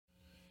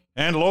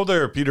And hello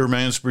there, Peter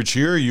Mansbridge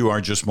here. You are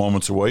just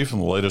moments away from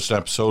the latest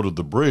episode of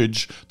The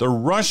Bridge. The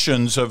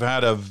Russians have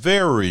had a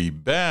very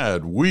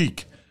bad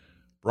week.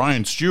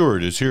 Brian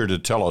Stewart is here to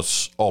tell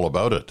us all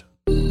about it.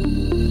 And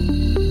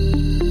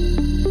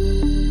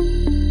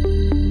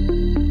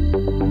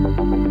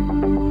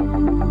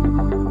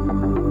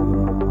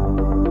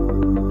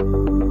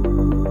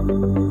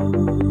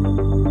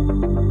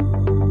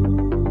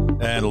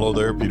hello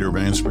there, Peter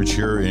Mansbridge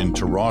here in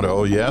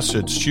Toronto. Yes,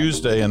 it's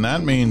Tuesday, and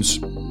that means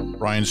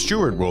Brian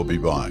Stewart will be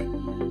by.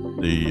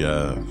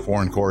 The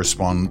foreign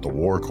correspondent, the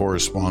war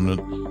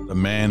correspondent, the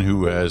man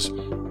who has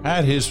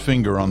had his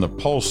finger on the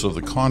pulse of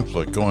the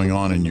conflict going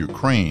on in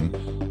Ukraine,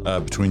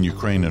 between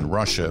Ukraine and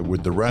Russia,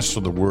 with the rest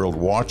of the world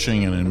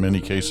watching and in many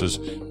cases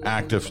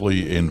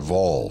actively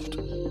involved.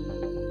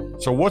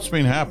 So what's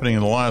been happening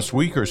in the last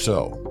week or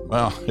so?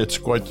 Well, it's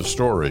quite the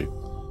story.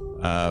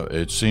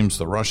 It seems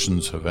the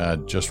Russians have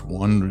had just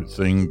one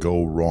thing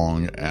go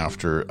wrong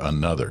after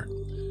another.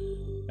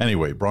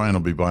 Anyway, Brian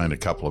will be by in a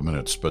couple of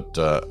minutes, but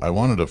I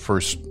wanted to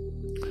first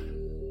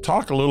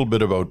talk a little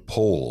bit about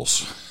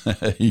polls.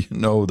 You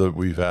know that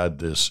we've had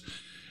this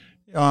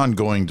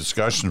ongoing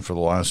discussion for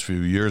the last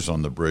few years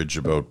on the bridge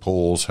about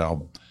polls.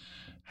 How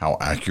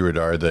accurate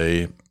are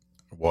they?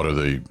 What are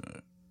the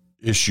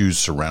issues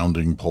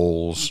surrounding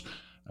polls?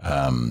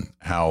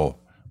 How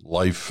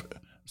life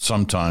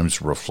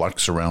sometimes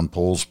reflects around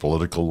polls,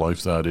 political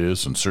life that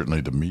is, and certainly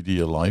the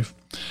media life.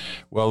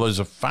 Well, there's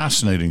a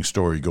fascinating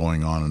story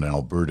going on in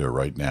Alberta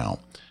right now.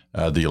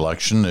 The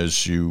election,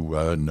 as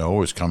you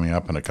know, is coming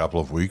up in a couple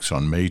of weeks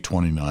on May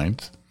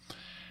 29th.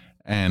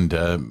 And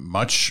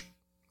much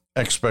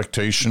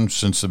expectation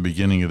since the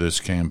beginning of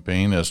this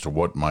campaign as to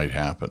what might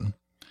happen.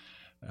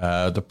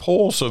 The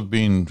polls have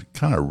been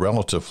kind of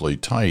relatively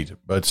tight,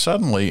 but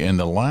suddenly in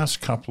the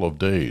last couple of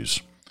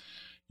days,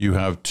 you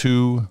have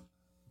two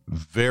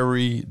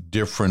very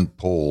different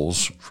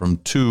polls from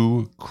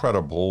two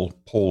credible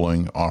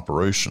polling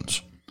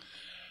operations,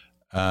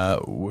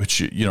 which,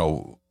 you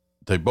know,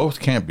 they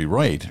both can't be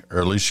right, or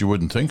at least you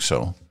wouldn't think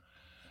so.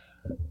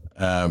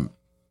 But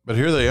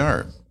here they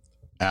are.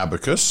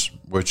 Abacus,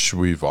 which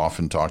we've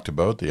often talked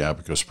about, the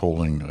Abacus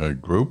polling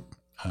group,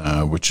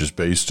 which is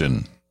based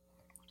in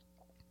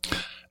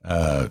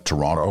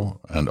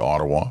Toronto and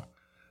Ottawa.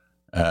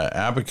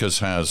 Abacus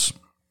has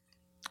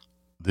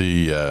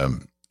the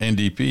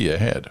NDP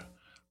ahead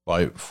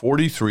by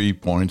 43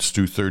 points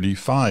to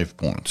 35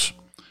 points,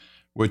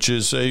 which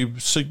is a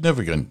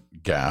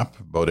significant gap,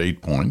 about 8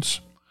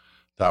 points.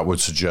 That would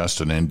suggest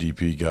an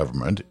NDP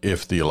government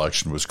if the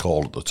election was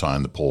called at the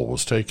time the poll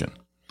was taken.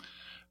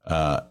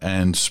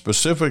 And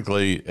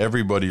specifically,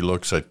 everybody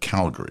looks at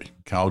Calgary.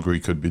 Calgary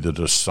could be the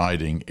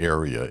deciding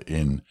area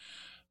in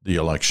the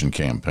election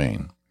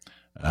campaign.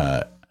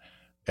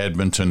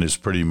 Edmonton is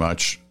pretty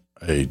much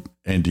a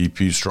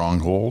NDP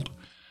stronghold,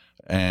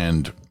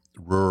 and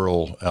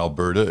rural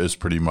Alberta is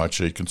pretty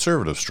much a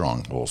conservative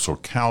stronghold. So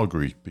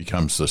Calgary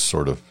becomes this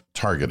sort of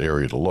target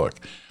area to look.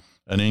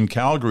 And in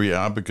Calgary,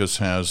 Abacus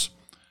has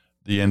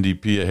the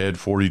NDP ahead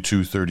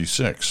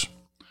 42-36,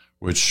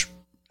 which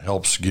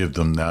helps give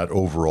them that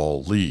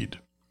overall lead.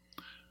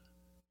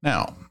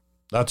 Now,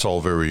 that's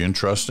all very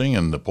interesting,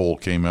 and the poll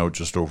came out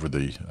just over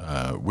the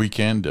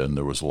weekend, and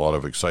there was a lot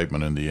of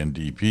excitement in the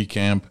NDP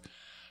camp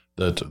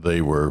that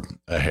they were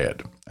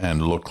ahead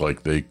and looked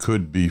like they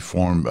could be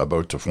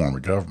about to form a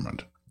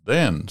government.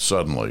 Then,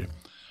 suddenly,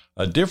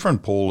 a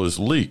different poll is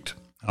leaked.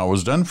 Now, it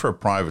was done for a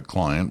private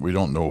client. We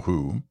don't know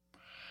who.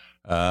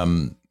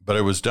 But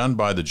it was done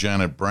by the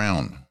Janet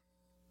Brown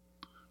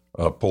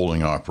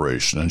polling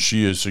operation, and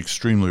she is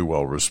extremely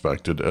well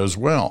respected as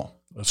well,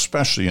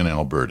 especially in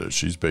Alberta.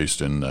 She's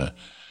based in,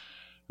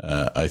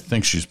 I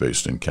think she's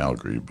based in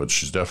Calgary, but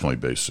she's definitely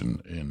based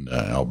in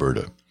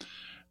Alberta.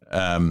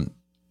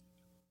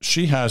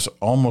 She has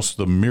almost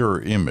the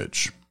mirror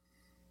image,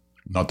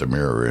 not the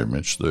mirror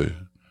image, the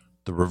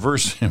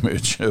reverse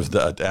image of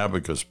that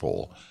Abacus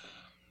poll.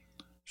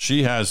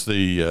 She has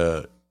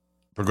the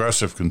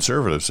Progressive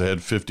Conservatives ahead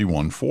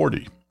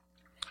 51-40.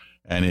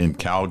 And in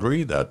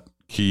Calgary, that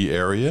key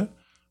area,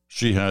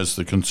 she has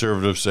the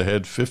Conservatives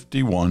ahead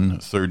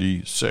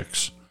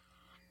 51-36.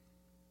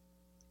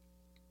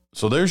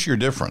 So there's your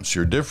difference.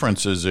 Your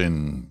difference is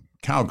in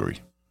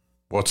Calgary.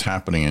 What's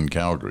happening in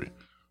Calgary?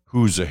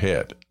 Who's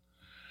ahead?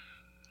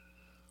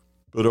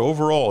 But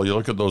overall, you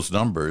look at those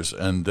numbers,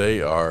 and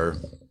they are,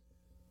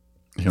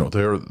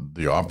 they're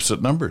the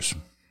opposite numbers.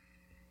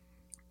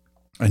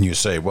 And you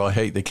say, well,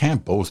 hey, they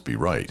can't both be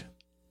right,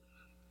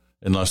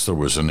 unless there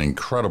was an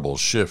incredible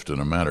shift in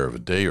a matter of a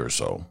day or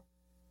so.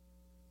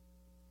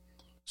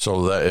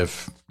 So that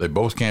if they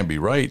both can't be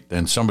right,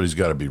 then somebody's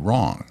got to be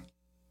wrong.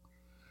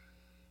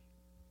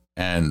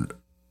 And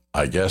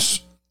I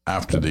guess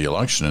after the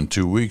election in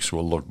 2 weeks,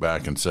 we'll look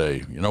back and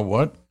say, you know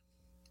what?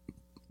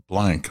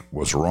 Blank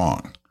was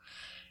wrong.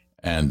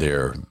 And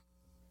their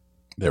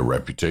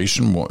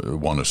reputation,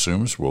 one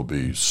assumes, will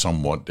be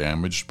somewhat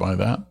damaged by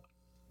that.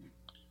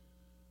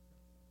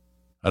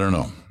 I don't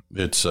know.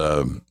 It's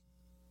an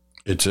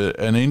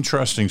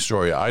interesting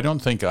story. I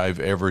don't think I've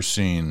ever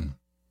seen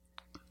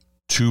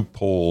two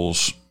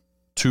polls,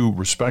 two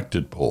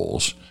respected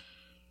polls,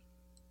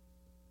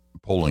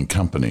 polling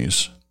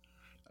companies,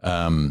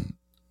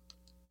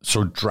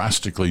 so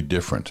drastically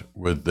different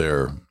with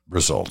their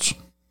results.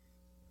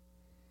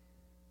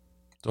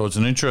 So it's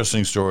an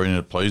interesting story, and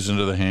it plays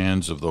into the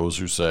hands of those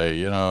who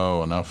say,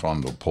 enough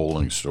on the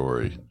polling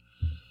story.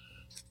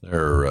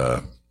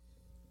 They're,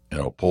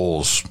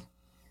 polls.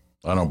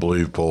 I don't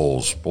believe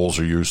polls. Polls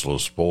are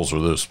useless. Polls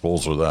are this,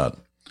 polls are that.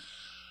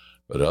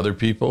 But other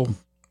people,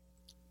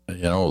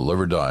 live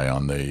or die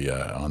on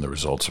the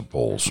results of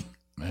polls.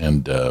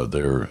 And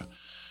they're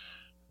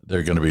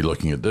going to be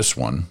looking at this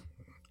one.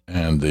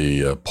 And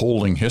the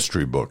polling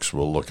history books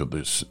will look at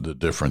the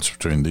difference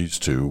between these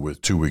two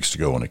with 2 weeks to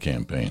go in a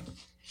campaign.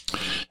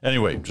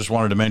 Anyway, just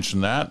wanted to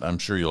mention that. I'm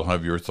sure you'll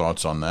have your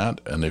thoughts on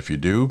that. And if you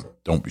do,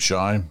 don't be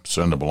shy.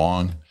 Send them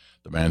along.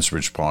 The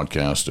Mansbridge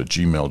Podcast at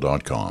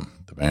gmail.com.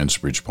 The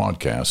Mansbridge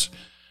Podcast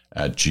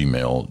at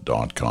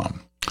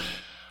gmail.com.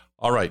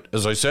 All right.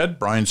 As I said,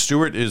 Brian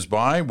Stewart is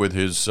by with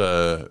his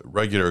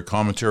regular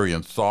commentary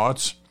and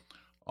thoughts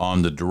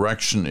on the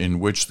direction in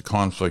which the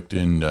conflict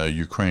in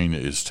Ukraine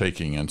is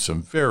taking, and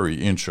some very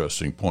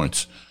interesting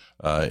points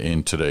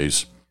in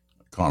today's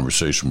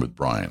conversation with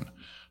Brian.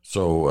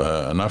 So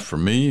enough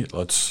from me.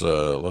 Let's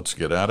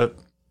get at it.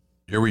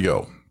 Here we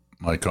go.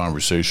 My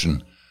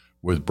conversation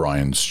with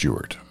Brian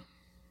Stewart.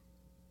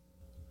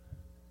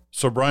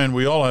 So, Brian,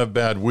 we all have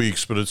bad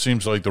weeks, but it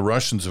seems like the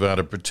Russians have had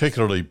a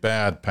particularly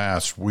bad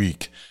past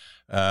week.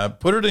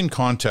 Put it in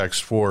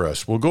context for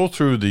us. We'll go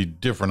through the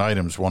different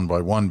items one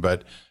by one,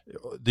 but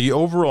the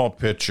overall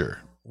picture,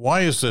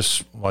 why is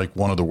this like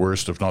one of the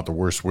worst, if not the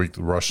worst week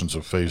the Russians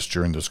have faced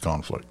during this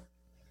conflict?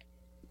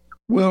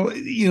 Well,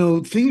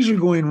 things are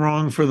going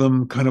wrong for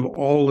them kind of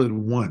all at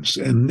once,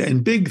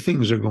 and big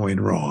things are going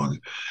wrong,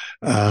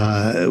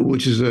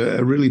 which is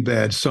a really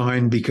bad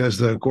sign because,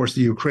 of course,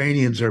 the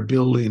Ukrainians are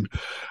building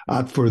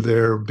up for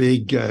their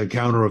big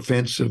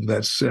counteroffensive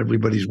that's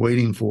everybody's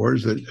waiting for,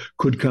 that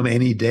could come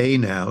any day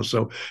now.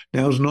 So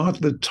now's not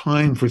the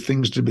time for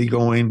things to be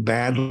going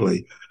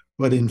badly,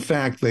 but in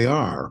fact they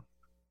are.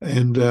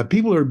 And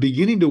people are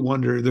beginning to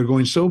wonder, they're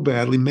going so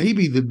badly,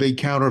 maybe the big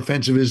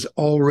counteroffensive is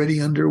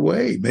already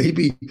underway.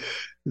 Maybe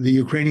the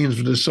Ukrainians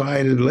have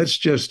decided, let's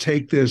just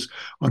take this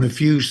on a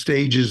few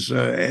stages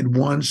at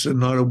once and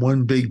not a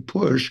one big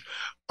push.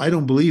 I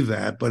don't believe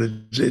that, but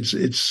it's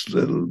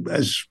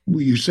as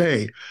you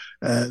say,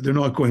 they're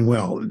not going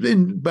well.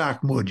 In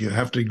Bakhmut, you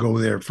have to go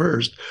there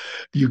first.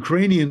 The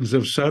Ukrainians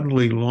have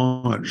suddenly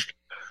launched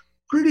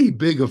pretty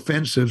big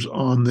offensives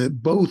on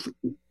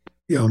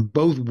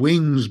both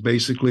wings,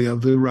 basically,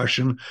 of the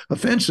Russian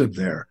offensive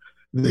there.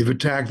 They've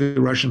attacked the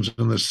Russians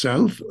in the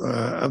south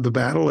of the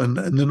battle and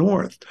in the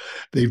north.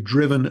 They've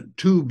driven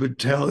 2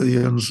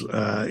 battalions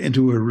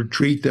into a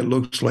retreat that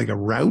looks like a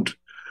rout.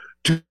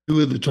 2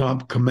 of the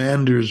top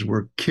commanders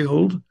were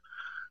killed.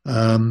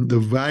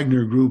 The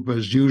Wagner group,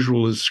 as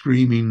usual, is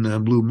screaming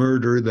blue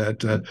murder,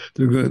 that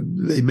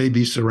they may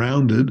be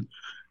surrounded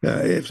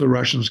if the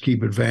Russians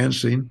keep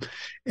advancing.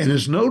 And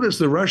as noticed,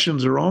 the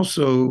Russians are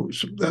also,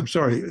 I'm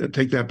sorry,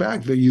 take that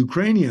back, the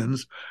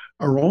Ukrainians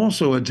are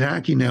also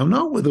attacking now,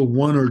 not with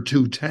 1 or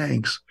 2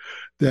 tanks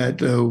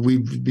that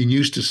we've been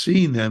used to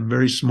seeing them,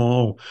 very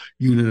small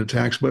unit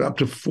attacks, but up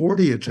to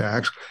 40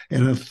 attacks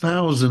and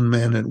 1,000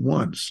 men at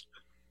once.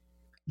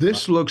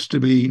 This looks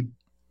to be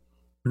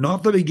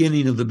not the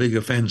beginning of the big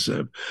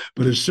offensive,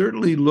 but it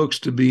certainly looks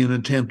to be an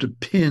attempt to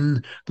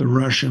pin the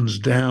Russians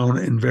down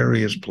in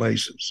various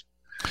places.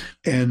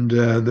 And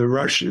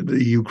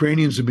the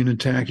Ukrainians have been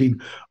attacking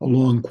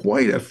along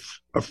quite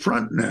a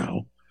front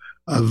now,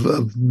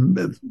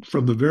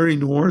 from the very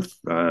north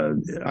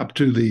up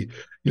to the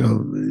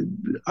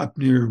up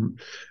near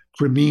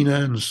Crimea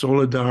and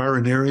Soledar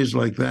and areas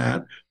like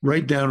that,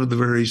 right down to the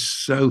very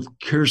south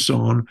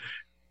Kherson,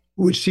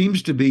 which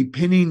seems to be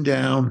pinning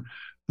down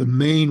the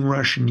main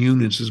Russian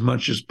units as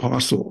much as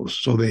possible.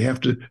 So they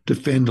have to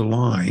defend a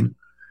line.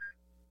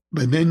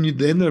 But then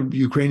the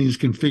Ukrainians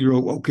can figure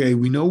out, okay,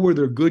 we know where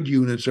their good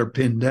units are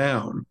pinned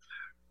down.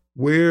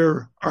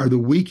 Where are the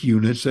weak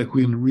units that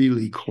we can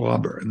really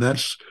clobber? And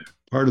that's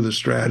part of the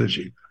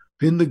strategy.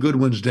 Pin the good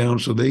ones down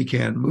so they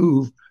can't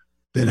move,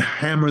 then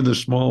hammer the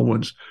small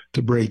ones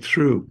to break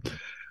through.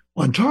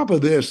 On top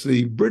of this,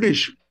 the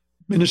British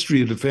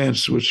Ministry of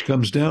Defense, which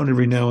comes down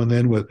every now and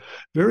then with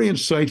very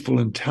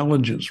insightful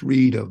intelligence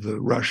read of the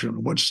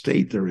Russian, what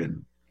state they're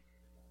in.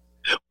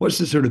 What's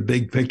the sort of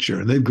big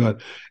picture? And they've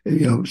got,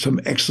 some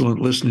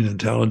excellent listening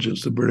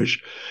intelligence. The British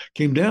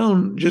came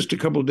down just a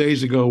couple of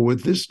days ago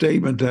with this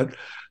statement that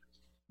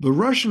the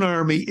Russian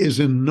army is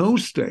in no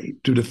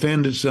state to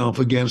defend itself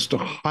against a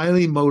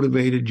highly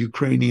motivated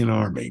Ukrainian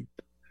army.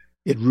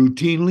 It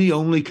routinely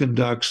only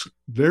conducts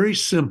very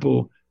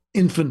simple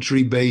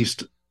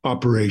infantry-based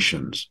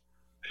operations.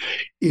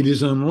 It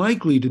is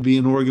unlikely to be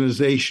an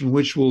organization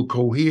which will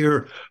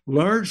cohere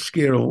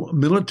large-scale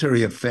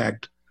military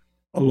effect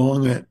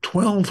along a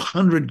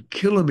 1,200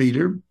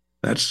 kilometer,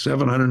 that's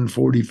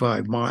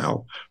 745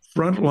 mile,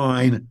 front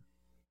line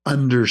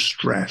under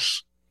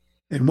stress.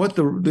 And what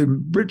the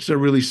Brits are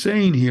really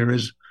saying here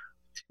is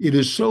it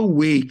is so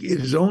weak,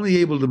 it is only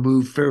able to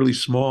move fairly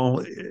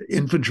small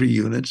infantry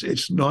units.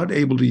 It's not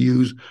able to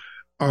use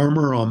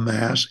armor en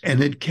masse,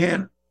 and it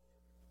can't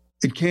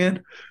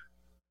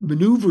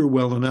maneuver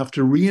well enough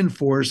to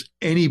reinforce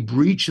any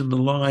breach in the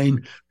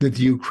line that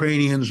the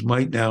Ukrainians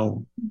might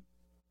now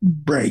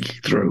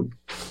break through.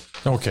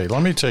 Okay,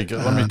 let me take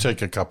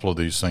a couple of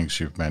these things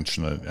you've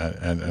mentioned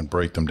and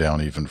break them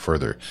down even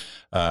further,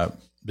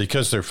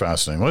 because they're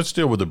fascinating. Let's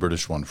deal with the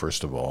British one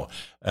first of all,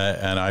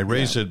 and I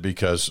raise it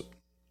because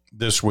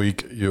this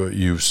week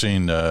you've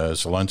seen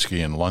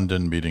Zelensky in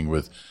London meeting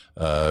with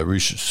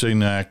Rishi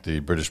Sunak, the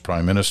British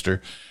Prime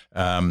Minister,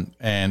 and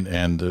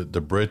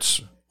the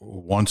Brits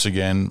once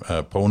again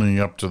ponying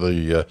up to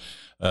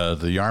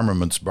the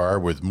armaments bar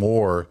with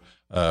more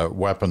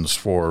weapons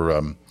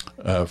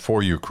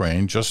for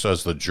Ukraine, just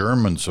as the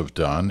Germans have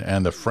done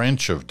and the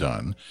French have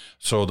done.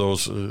 So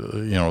those,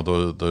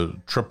 the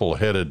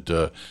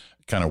triple-headed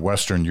kind of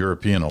Western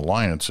European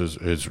alliance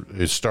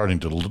is starting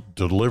to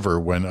deliver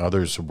when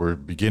others were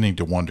beginning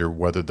to wonder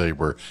whether they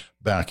were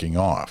backing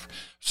off.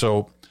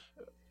 So,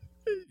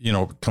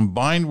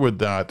 combined with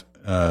that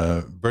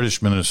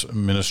British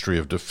Ministry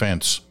of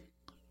Defense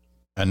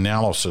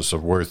analysis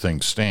of where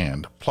things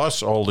stand,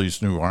 plus all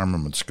these new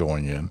armaments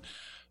going in,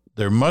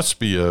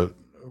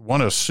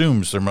 one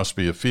assumes there must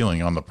be a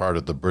feeling on the part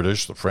of the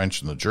British, the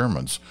French, and the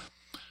Germans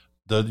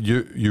that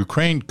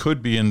Ukraine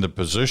could be in the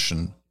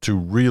position to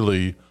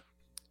really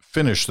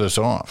finish this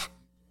off.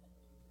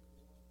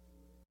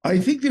 I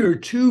think there are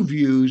two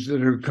views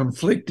that are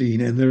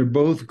conflicting, and they're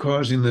both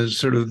causing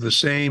the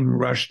same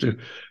rush to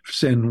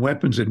send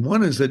weapons in.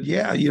 One is that,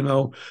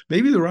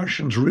 maybe the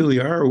Russians really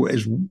are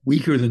as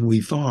weaker than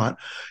we thought,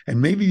 and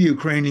maybe the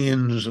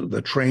Ukrainians,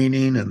 the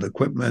training and the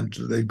equipment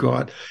they've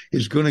got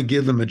is going to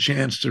give them a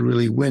chance to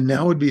really win.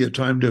 Now would be a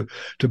time to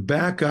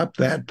back up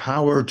that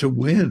power to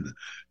win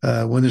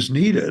when it's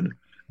needed.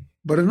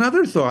 But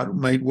another thought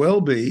might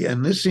well be,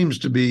 and this seems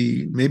to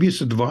be, maybe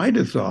it's a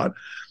divided thought,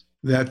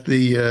 that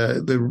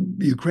the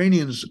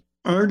Ukrainians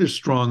aren't as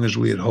strong as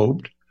we had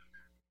hoped.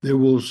 They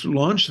will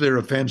launch their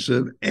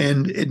offensive,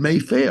 and it may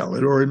fail,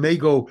 or it may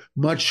go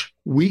much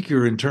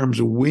weaker in terms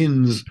of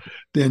wins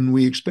than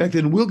we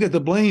expected. And we'll get the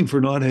blame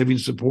for not having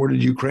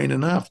supported Ukraine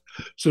enough.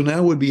 So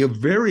now would be a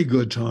very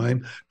good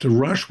time to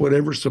rush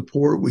whatever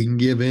support we can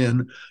give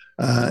in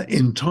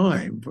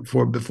time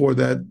before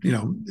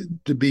that,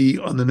 to be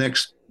on the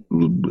next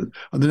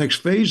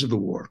phase of the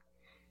war.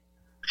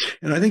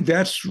 And I think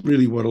that's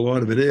really what a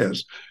lot of it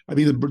is. I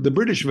mean, the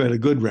British have had a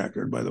good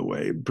record, by the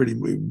way, pretty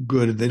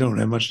good. They don't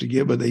have much to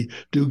give, but they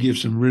do give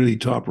some really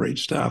top-rate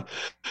stuff.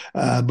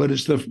 But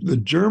it's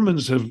the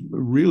Germans have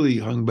really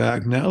hung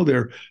back. Now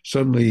they're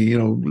suddenly,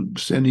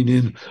 sending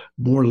in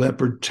more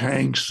Leopard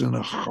tanks and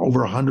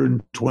over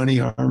 120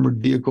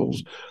 armored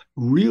vehicles,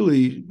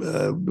 really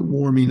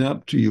warming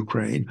up to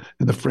Ukraine.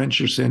 And the French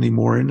are sending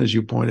more in, as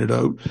you pointed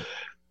out.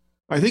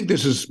 I think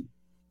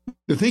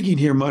the thinking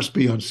here must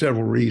be on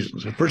several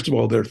reasons. First of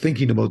all, they're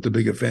thinking about the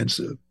big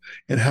offensive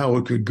and how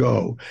it could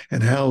go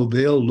and how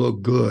they'll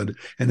look good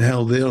and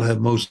how they'll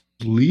have most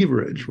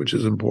leverage, which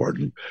is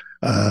important,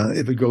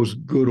 if it goes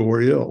good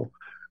or ill.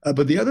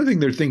 But the other thing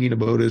they're thinking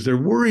about is they're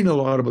worrying a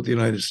lot about the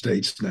United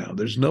States now.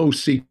 There's no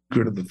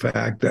secret of the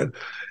fact that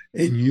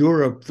in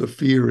Europe, the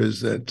fear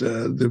is that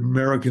the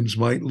Americans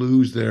might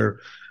lose their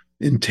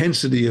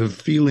intensity of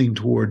feeling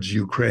towards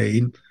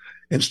Ukraine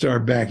and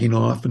start backing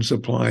off and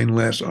supplying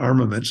less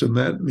armaments. And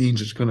that means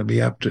it's going to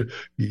be up to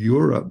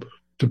Europe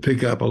to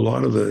pick up a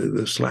lot of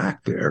the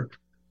slack there.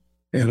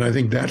 And I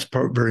think that's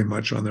very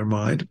much on their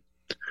mind.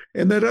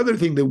 And that other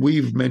thing that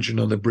we've mentioned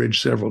on the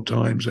bridge several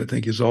times, I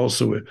think, is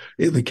also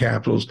in the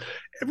capitals.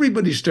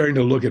 Everybody's starting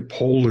to look at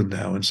Poland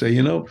now and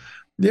say,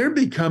 they're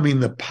becoming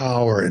the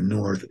power in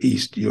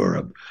Northeast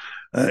Europe.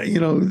 We're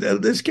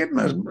getting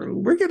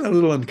a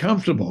little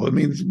uncomfortable. I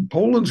mean,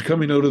 Poland's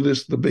coming out of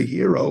this the big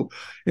hero,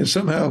 and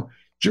somehow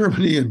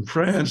Germany and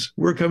France,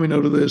 we're coming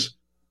out of this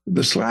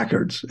the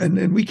slackers,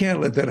 and we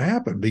can't let that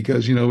happen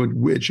because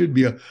it should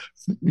be a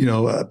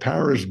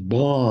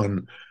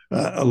Paris-Bonn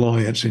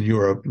alliance in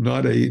Europe,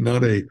 not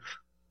a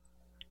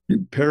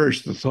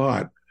perish the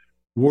thought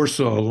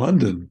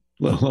Warsaw-London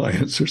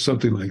alliance or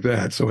something like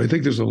that. So I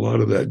think there's a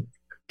lot of that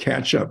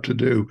catch up to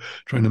do,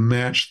 trying to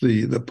match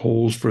the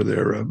Poles for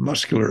their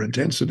muscular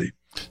intensity.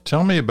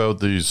 Tell me about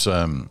these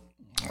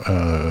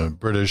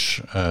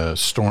British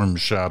Storm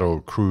Shadow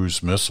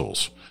cruise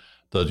missiles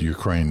that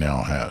Ukraine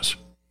now has.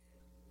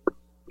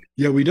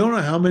 Yeah, we don't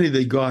know how many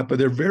they got, but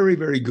they're very,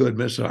 very good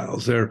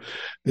missiles.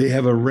 They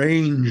have a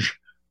range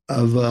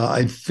of,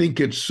 I think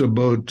it's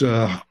about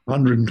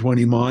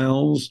 120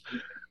 miles.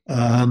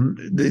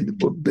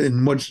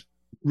 And what's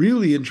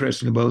really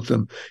interesting about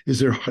them is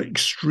they're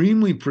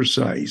extremely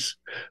precise.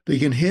 They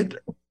can hit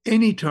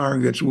any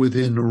targets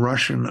within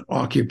Russian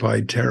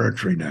occupied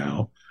territory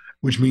now,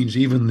 which means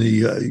even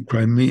the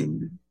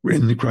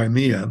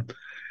Crimea.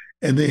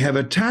 And they have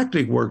a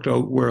tactic worked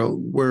out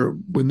where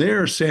when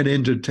they're sent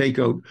in to take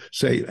out,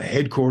 say, a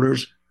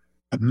headquarters,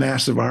 a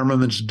massive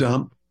armaments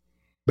dump,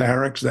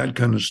 barracks, that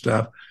kind of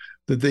stuff,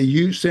 that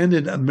they send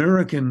in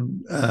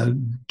American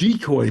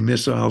decoy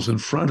missiles in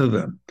front of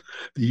them.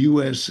 The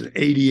U.S.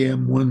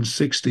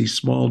 ADM-160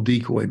 small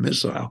decoy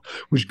missile,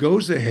 which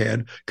goes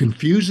ahead,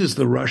 confuses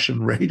the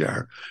Russian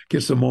radar,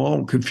 gets them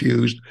all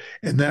confused,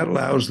 and that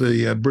allows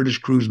the British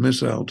cruise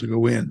missile to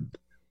go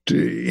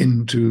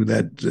into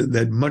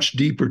that much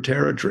deeper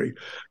territory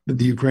that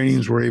the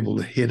Ukrainians were able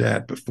to hit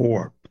at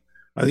before.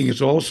 I think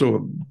it's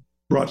also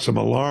brought some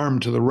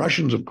alarm to the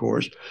Russians, of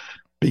course,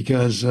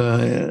 because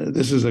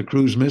this is a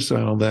cruise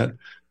missile that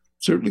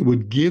certainly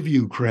would give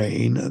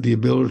Ukraine the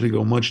ability to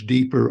go much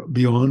deeper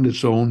beyond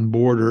its own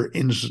border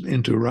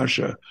into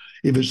Russia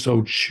if it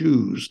so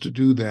choose to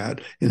do that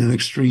in an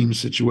extreme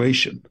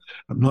situation.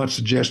 I'm not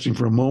suggesting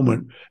for a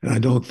moment, and I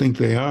don't think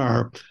they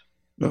are,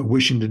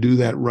 wishing to do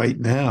that right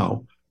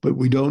now, but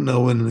we don't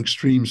know in an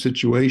extreme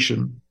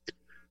situation.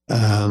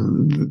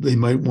 They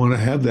might want to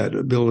have that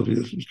ability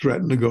to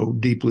threaten to go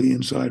deeply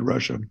inside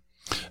Russia.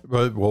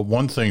 Well,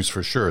 one thing's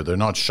for sure, they're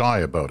not shy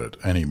about it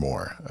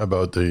anymore,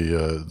 about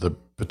the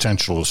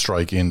potential to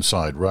strike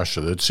inside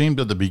Russia. It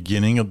seemed at the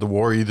beginning of the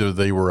war either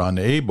they were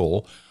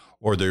unable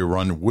or they were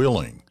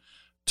unwilling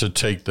to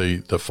take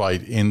the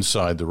fight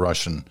inside the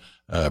Russian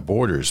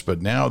borders.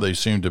 But now they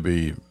seem to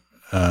be,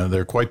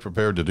 they're quite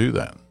prepared to do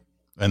that.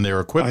 And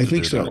they're equipped to do that. I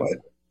think so.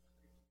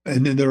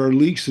 And then there are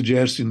leaks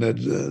suggesting that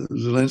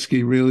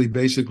Zelensky really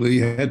basically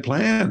had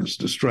plans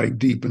to strike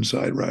deep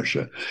inside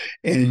Russia.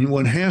 And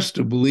one has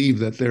to believe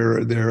that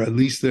at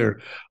least their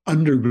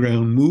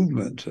underground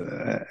movement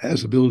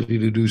has ability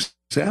to do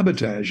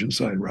sabotage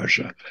inside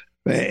Russia.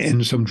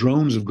 And some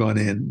drones have gone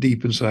in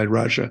deep inside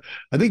Russia.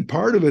 I think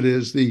part of it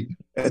is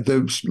at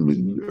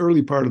the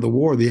early part of the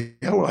war, the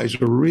Allies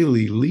were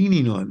really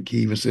leaning on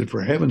Kyiv and said,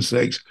 for heaven's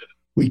sakes,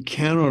 we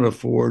cannot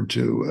afford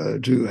to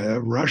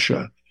have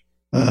Russia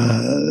go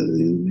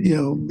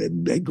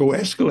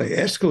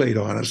escalate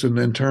on us and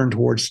then turn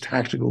towards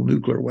tactical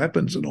nuclear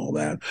weapons and all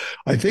that.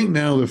 I think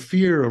now the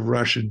fear of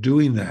Russia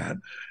doing that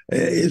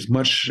is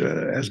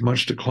as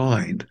much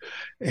declined,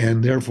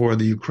 and therefore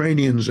the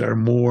Ukrainians are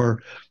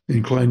more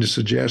inclined to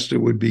suggest it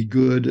would be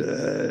good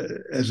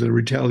as a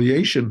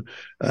retaliation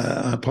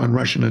upon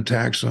Russian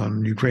attacks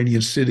on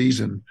Ukrainian cities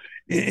and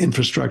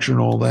infrastructure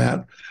and all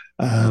that,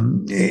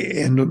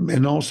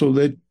 and also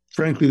that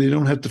frankly they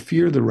don't have to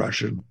fear the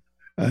Russian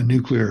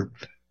nuclear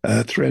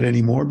threat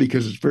anymore,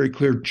 because it's very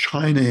clear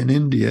China and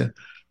India,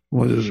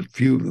 there's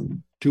two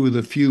of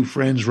the few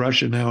friends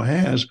Russia now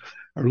has,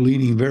 are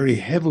leaning very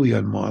heavily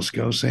on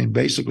Moscow, saying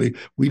basically,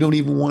 we don't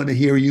even want to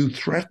hear you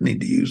threatening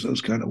to use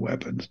those kind of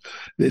weapons.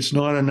 It's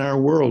not in our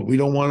world. We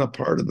don't want a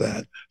part of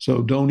that.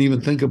 So don't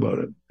even think about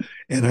it.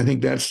 And I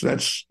think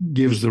that's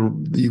gives the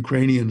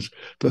Ukrainians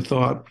the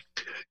thought,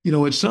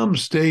 at some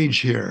stage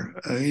here,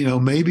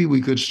 maybe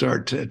we could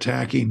start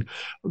attacking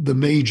the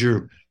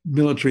major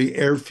military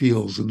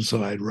airfields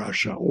inside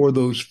Russia, or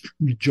those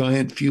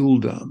giant fuel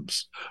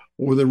dumps,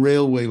 or the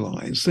railway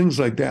lines, things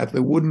like that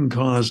wouldn't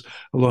cause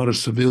a lot of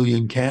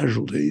civilian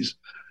casualties,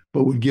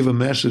 but would give a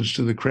message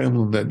to the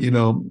Kremlin that,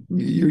 you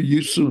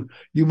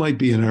might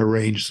be in our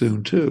range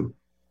soon too.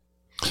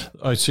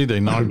 I see they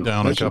knocked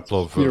down a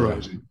couple of the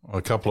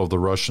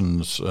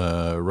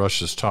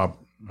Russia's top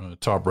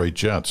rate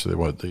jets.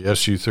 The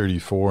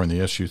Su-34 and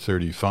the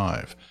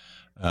Su-35.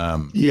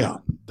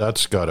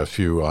 That's got a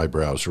few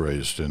eyebrows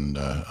raised in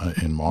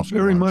Moscow.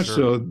 Very much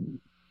so.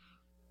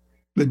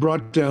 They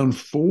brought down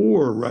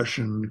 4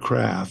 Russian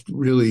craft,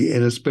 really,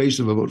 in a space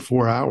of about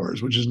 4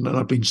 hours, which has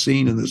not been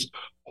seen in this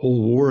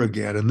whole war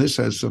again. And this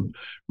has some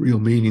real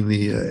meaning.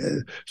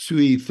 The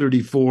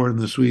Su-34 and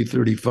the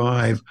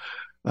Su-35,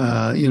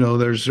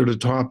 they're sort of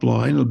top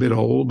line, a bit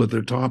old, but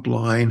they're top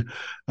line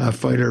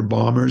fighter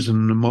bombers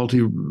and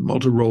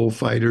multi-role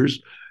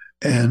fighters.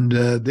 And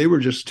they were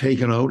just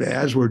taken out,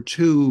 as were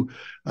 2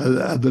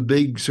 of the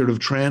big sort of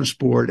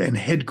transport and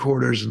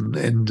headquarters and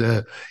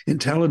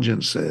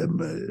intelligence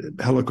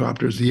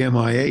helicopters, the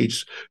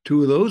Mi-8s.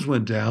 2 of those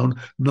went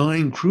down.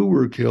 9 crew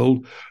were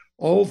killed.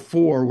 All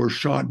 4 were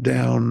shot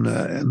down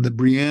in the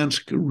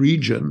Bryansk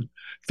region,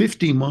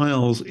 50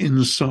 miles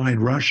inside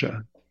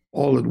Russia,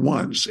 all at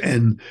once.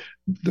 And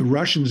the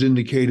Russians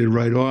indicated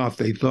right off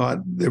they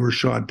thought they were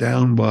shot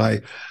down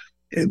by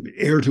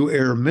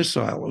air-to-air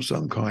missile of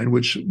some kind,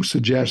 which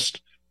suggests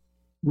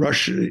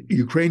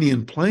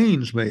Ukrainian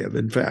planes may have,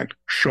 in fact,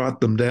 shot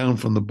them down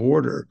from the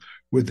border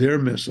with their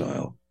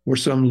missile, or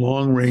some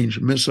long-range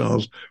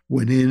missiles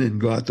went in and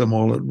got them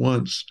all at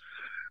once.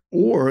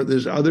 Or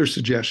this other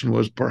suggestion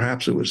was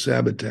perhaps it was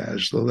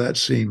sabotage, though that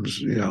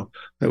seems,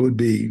 that would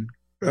be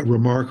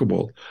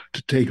remarkable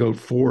to take out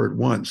 4 at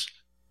once.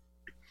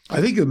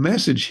 I think the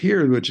message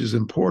here, which is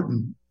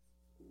important,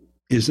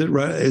 is that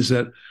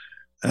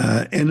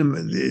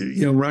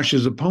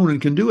Russia's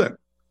opponent can do it,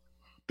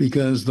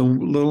 because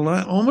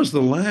almost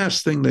the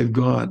last thing they've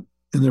got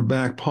in their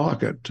back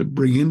pocket to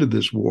bring into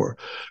this war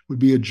would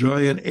be a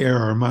giant air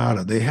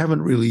armada. They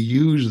haven't really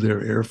used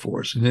their air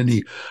force in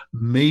any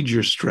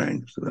major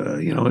strength.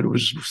 It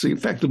was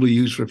effectively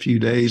used for a few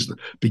days. The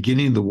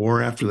beginning of the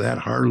war, after that,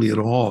 hardly at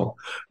all.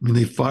 I mean,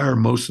 they fire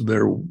most of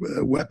their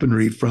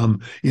weaponry from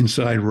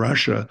inside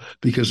Russia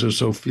because they're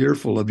so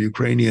fearful of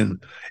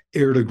Ukrainian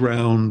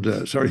ground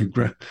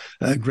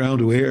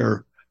to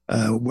air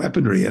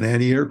weaponry and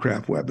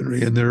anti-aircraft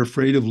weaponry, and they're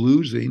afraid of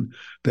losing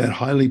that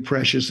highly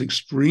precious,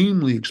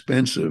 extremely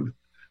expensive,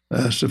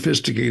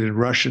 sophisticated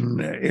Russian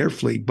air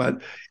fleet.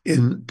 But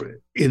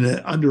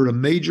under a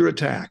major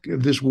attack,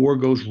 if this war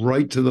goes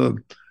right to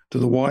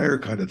the wire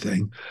kind of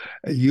thing,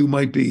 you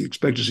might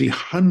expect to see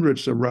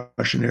hundreds of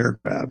Russian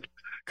aircraft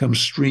come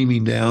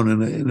streaming down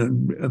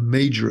in a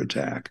major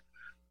attack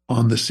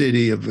on the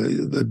city of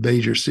the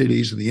major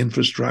cities and the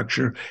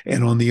infrastructure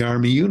and on the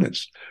army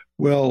units.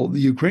 Well, the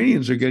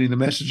Ukrainians are getting the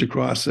message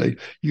across.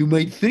 You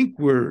may think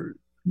we're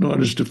not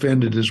as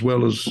defended as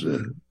well as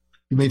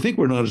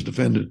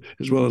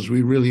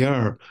we really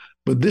are,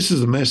 but this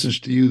is a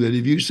message to you that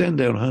if you send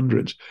down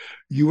hundreds,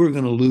 you are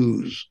going to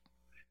lose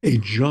a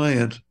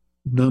giant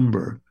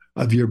number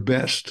of your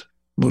best,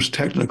 most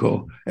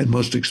technical, and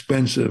most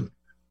expensive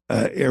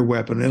air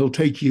weapon. It'll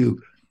take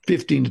you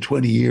 15 to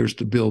 20 years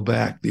to build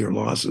back your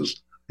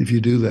losses if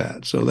you do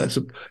that. So that's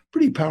a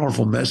pretty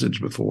powerful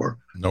message before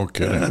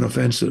an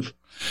offensive.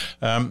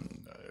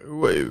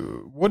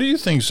 What do you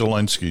think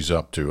Zelensky's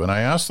up to? And I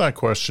asked that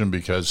question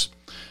because,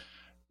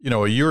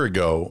 a year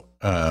ago,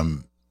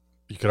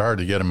 you could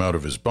hardly get him out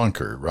of his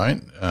bunker,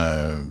 right?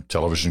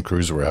 Television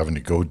crews were having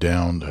to go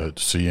down to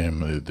see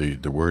him.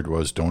 The word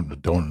was,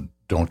 don't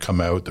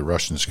come out. The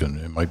Russians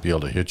might be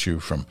able to hit you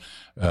from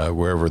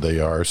wherever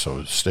they are,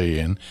 so stay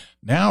in.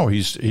 Now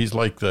he's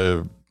like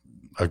a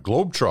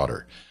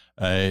globe-trotter.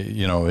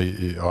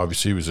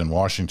 Obviously he was in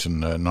Washington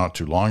not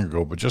too long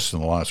ago, but just in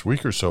the last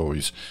week or so,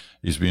 he's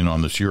been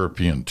on this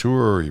European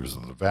tour. He was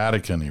at the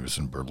Vatican. He was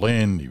in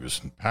Berlin. He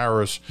was in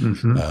Paris.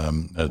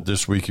 Mm-hmm.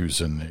 This week he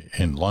was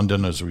in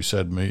London, as we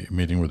said,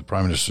 meeting with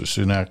Prime Minister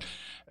Sunak.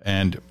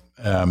 And,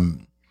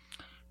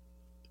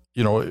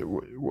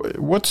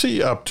 what's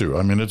he up to?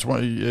 I mean, it's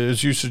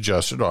as you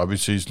suggested,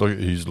 obviously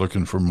he's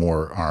looking for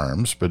more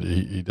arms, but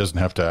he doesn't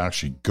have to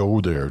actually go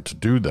there to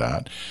do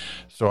that.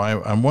 So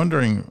I'm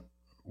wondering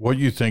what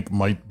you think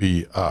might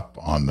be up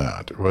on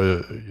that.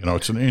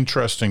 It's an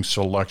interesting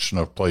selection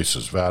of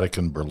places: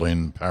 Vatican,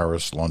 Berlin,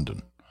 Paris,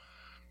 London.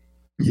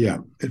 Yeah,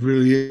 it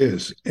really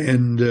is.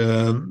 And,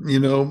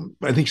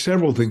 I think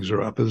several things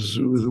are up. As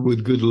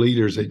with good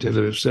leaders, they tend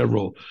to have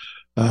several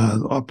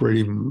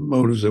operating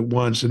motives at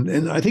once.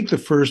 And I think the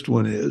first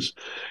one is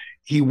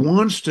he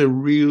wants to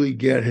really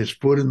get his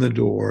foot in the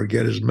door,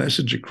 get his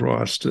message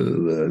across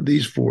to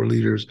these four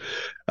leaders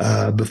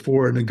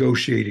before a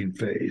negotiating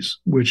phase,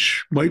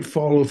 which might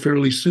follow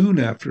fairly soon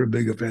after a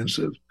big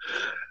offensive.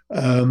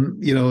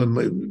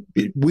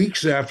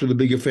 Weeks after the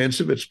big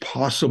offensive, it's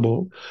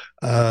possible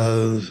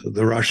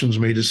the Russians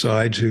may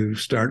decide to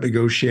start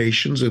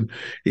negotiations, and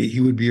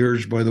he would be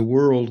urged by the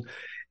world.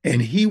 And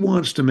he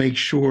wants to make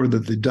sure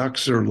that the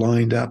ducks are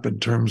lined up in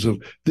terms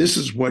of this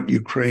is what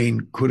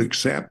Ukraine could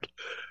accept.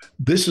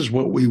 This is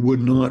what we would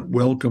not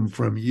welcome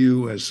from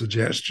you as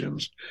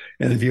suggestions.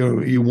 And if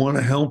you want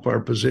to help our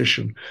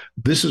position,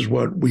 this is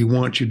what we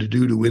want you to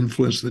do to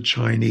influence the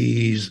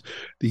Chinese,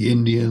 the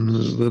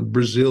Indians, the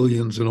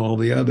Brazilians, and all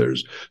the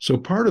others. So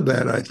part of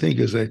that, I think,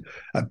 is a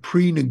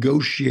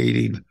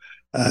pre-negotiating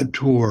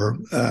tour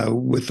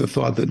with the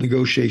thought that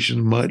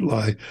negotiations might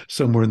lie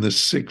somewhere in the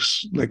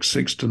 6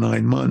 to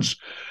 9 months.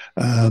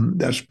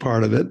 That's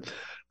part of it.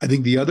 I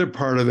think the other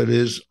part of it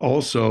is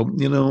also,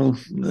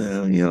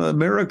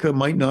 America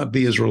might not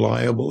be as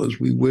reliable as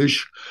we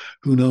wish.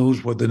 Who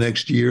knows what the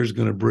next year is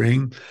going to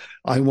bring?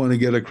 I want to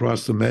get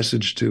across the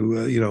message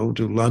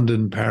to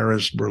London,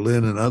 Paris,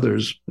 Berlin, and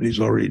others. He's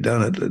already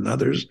done it, and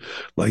others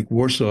like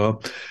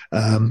Warsaw.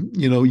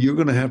 You're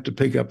going to have to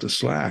pick up the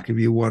slack if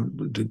you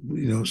want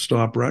to,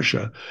 stop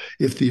Russia.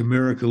 If the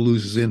America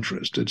loses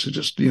interest, it's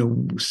just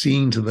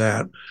seeing to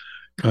that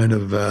kind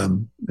of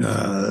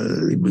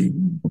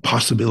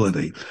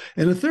possibility.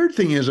 And the third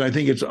thing is, I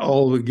think it's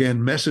all,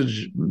 again,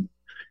 message.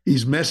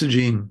 He's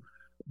messaging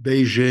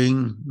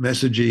Beijing,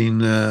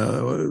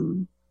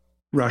 messaging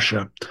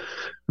Russia,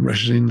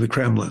 messaging the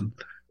Kremlin.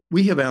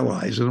 We have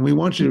allies, and we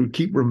want you to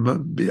keep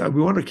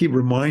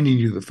reminding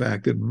you the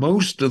fact that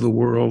most of the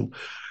world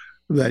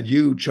that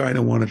you,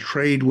 China, want to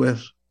trade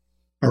with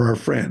are our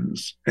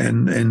friends,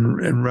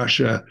 and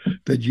Russia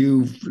that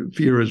you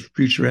fear as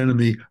future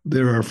enemy,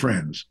 they're our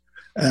friends.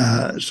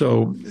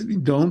 So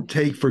don't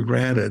take for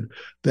granted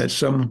that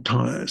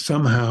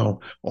somehow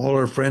all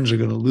our friends are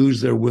going to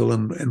lose their will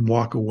and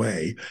walk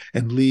away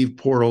and leave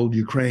poor old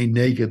Ukraine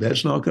naked.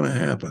 That's not going to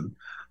happen.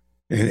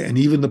 And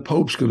even the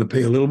Pope's going to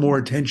pay a little more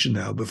attention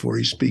now before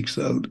he speaks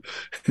out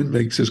and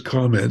makes his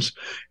comments.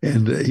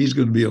 And he's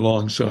going to be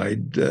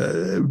alongside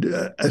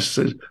a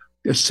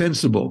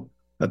sensible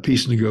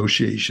peace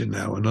negotiation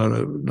now, and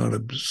not a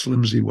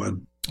flimsy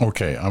one.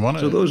 Okay,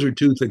 So those are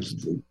two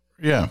things.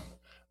 Yeah.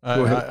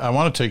 Go ahead. I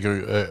want to take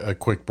a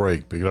quick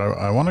break because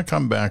I want to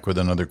come back with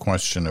another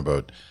question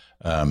about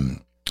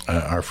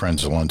our friend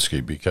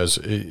Zelensky, because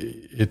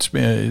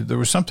there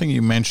was something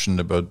you mentioned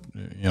about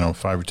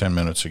 5 or 10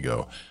 minutes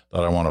ago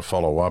that I want to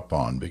follow up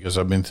on, because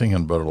I've been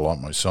thinking about it a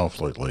lot myself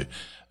lately,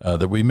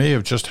 that we may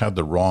have just had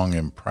the wrong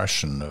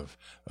impression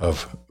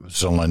of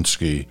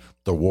Zelensky,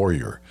 the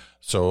warrior.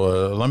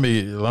 So let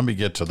me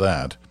get to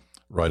that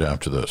right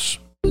after this.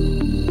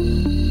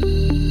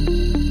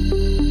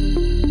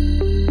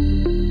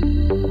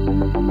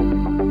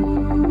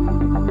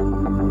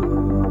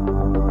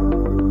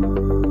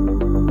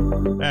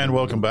 And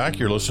welcome back.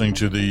 You're listening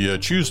to the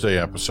Tuesday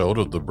episode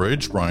of The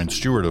Bridge. Brian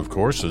Stewart, of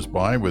course, is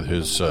by with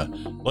his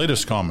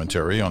latest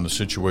commentary on the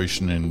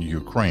situation in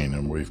Ukraine.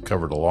 And we've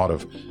covered a lot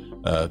of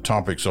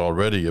topics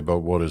already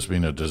about what has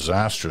been a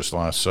disastrous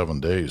last 7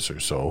 days or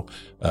so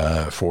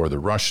for the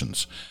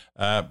Russians.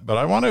 But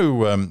I want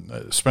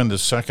to spend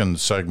this second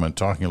segment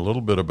talking a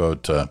little bit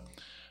about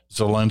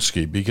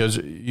Zelensky, because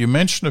you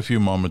mentioned a few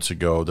moments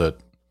ago that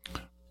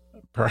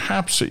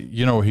perhaps,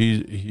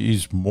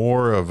 he's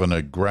more of an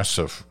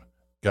aggressive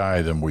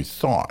guy than we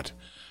thought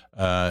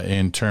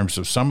in terms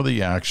of some of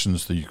the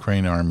actions the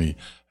Ukraine army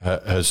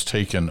has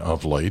taken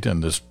of late,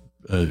 and this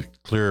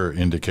clear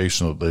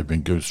indication that they've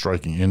been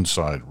striking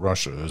inside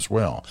Russia as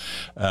well.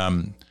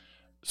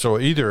 So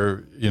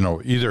either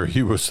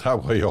he was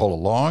that way all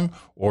along,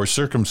 or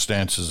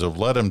circumstances have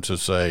led him to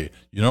say,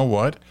 you know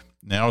what,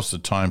 now's the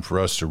time for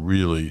us to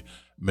really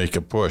make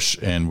a push,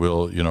 and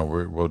we'll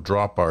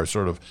drop our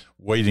sort of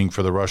waiting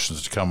for the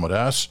Russians to come at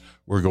us.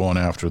 We're going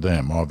after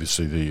them.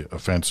 Obviously, the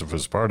offensive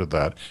is part of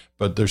that,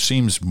 but there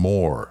seems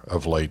more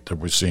of late that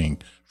we're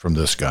seeing from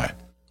this guy.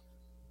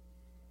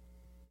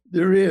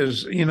 There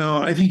is,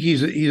 I think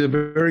he's a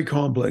very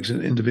complex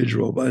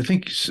individual, but I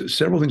think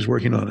several things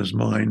working on his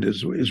mind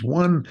is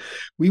one,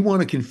 we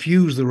want to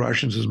confuse the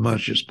Russians as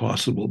much as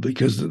possible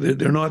because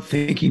they're not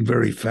thinking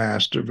very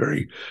fast or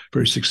very,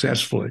 very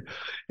successfully.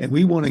 And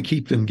we want to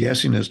keep them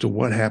guessing as to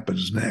what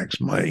happens next.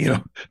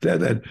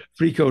 That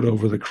freak out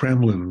over the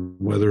Kremlin,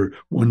 whether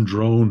one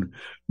drone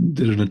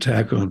did an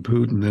attack on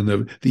Putin,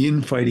 and the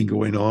infighting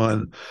going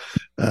on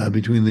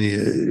between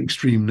the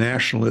extreme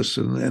nationalists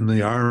and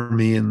the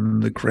army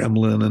and the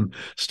Kremlin and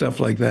stuff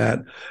like that.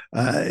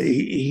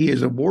 He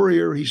is a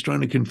warrior. He's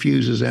trying to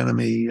confuse his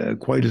enemy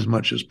quite as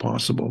much as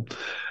possible.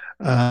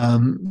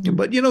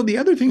 But, the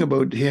other thing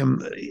about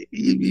him,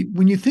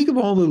 when you think of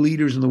all the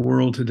leaders in the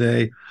world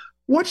today,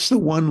 what's the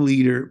one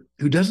leader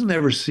who doesn't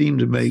ever seem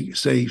to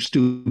say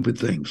stupid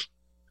things?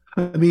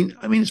 I mean,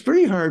 it's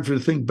very hard to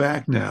think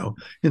back now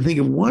and think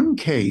of one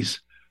case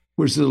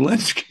where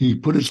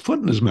Zelensky put his foot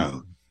in his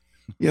mouth,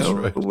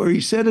 right, where he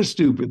said a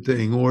stupid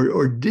thing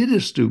or did a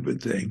stupid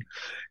thing.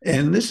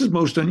 And this is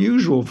most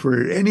unusual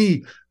for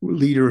any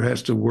leader who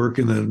has to work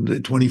in the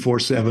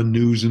 24/7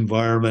 news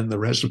environment and the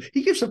rest of it.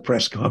 He gives a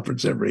press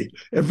conference every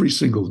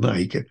single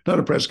night, not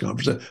a press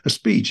conference, a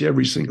speech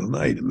every single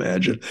night,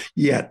 imagine.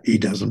 Yet he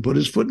doesn't put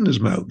his foot in his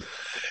mouth.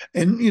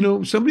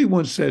 And, somebody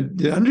once said,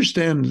 to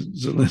understand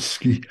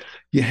Zelensky,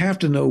 you have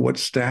to know what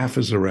staff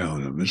is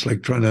around him. It's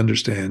like trying to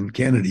understand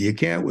Kennedy. You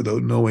can't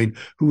without knowing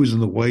who was in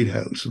the White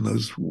House in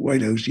those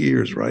White House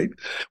years, right?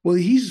 Well,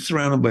 he's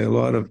surrounded by a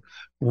lot of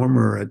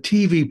former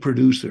TV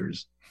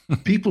producers,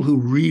 people who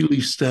really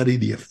study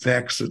the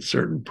effects that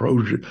certain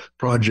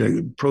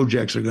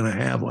projects are going to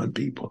have on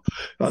people,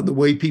 the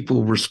way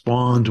people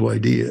respond to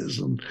ideas.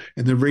 And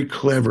they're very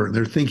clever, and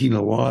they're thinking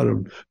a lot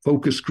of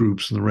focus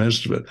groups and the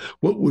rest of it.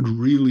 What would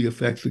really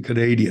affect the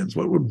Canadians?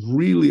 What would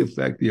really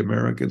affect the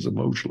Americans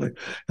emotionally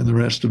and the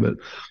rest of it?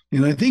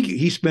 And I think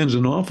he spends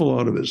an awful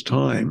lot of his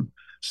time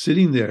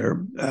sitting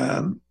there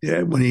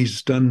when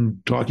he's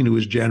done talking to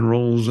his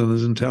generals and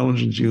his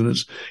intelligence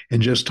units and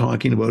just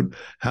talking about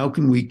how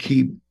can we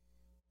keep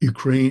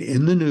Ukraine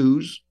in the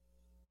news,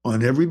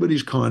 on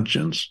everybody's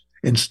conscience,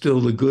 and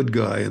still the good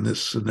guy in this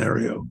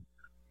scenario,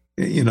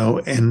 and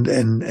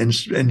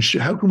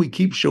how can we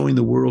keep showing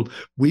the world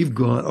we've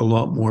got a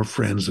lot more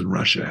friends than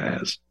Russia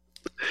has,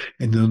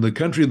 and then the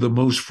country of the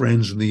most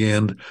friends in the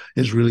end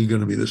is really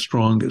going to be the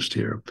strongest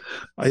here.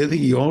 I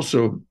think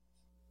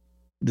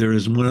there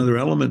is one other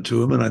element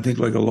to him, and I think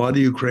like a lot of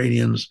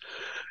Ukrainians,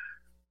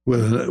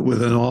 with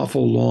an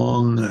awful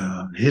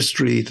long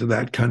history to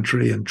that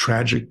country and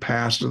tragic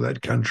past of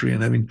that country,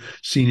 and having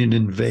seen it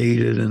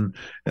invaded, and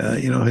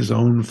his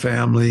own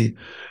family,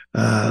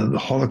 the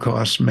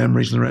Holocaust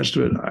memories, and the rest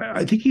of it.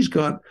 I think he's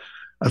got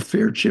a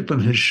fair chip on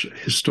his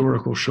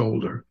historical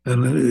shoulder,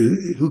 and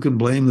who can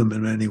blame them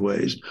in many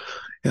ways?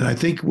 And I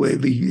think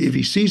if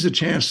he sees a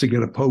chance to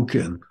get a poke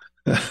in,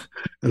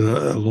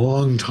 a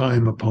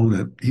long-time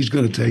opponent, he's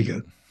going to take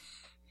it.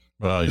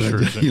 Well,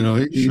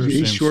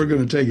 he's sure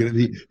going to take it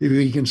if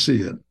he can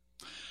see it.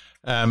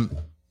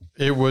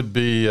 It would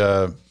be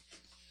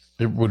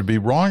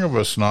wrong of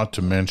us not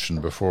to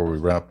mention, before we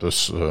wrap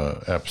this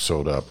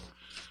episode up,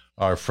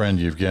 our friend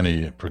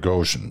Yevgeny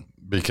Prigozhin,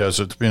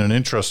 because it's been an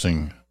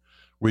interesting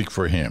week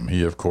for him.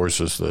 He, of course,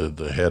 is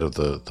the head of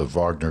the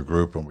Wagner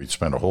Group, and we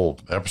spent a whole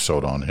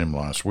episode on him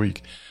last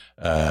week.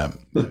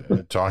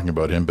 talking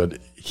about him, but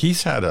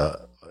he's had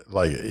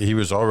he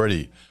was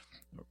already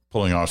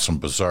pulling off some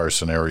bizarre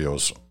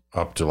scenarios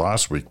up to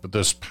last week, but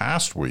this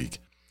past week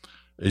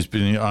has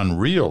been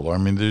unreal. I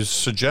mean, there's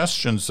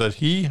suggestions that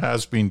he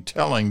has been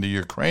telling the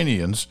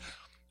Ukrainians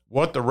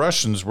what the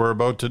Russians were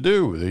about to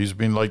do. He's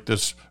been like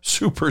this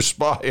super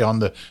spy on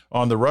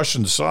the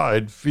Russian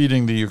side,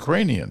 feeding the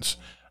Ukrainians.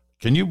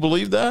 Can you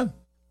believe that?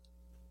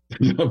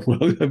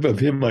 Well, of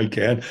him, I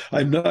can.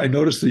 I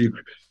noticed the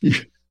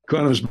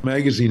Economist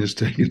magazine is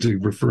taken to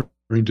referring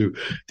to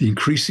the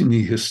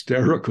increasingly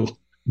hysterical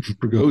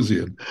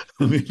Prigozhin.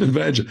 I mean,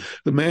 imagine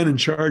the man in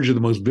charge of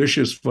the most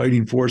vicious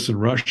fighting force in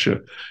Russia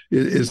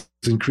is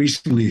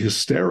increasingly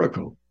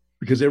hysterical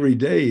because every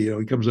day,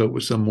 he comes out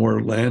with some more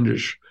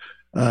outlandish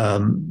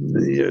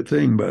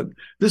thing. But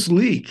this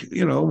leak,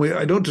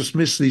 I don't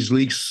dismiss these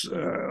leaks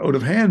out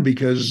of hand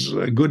because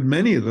a good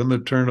many of them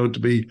have turned out to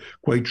be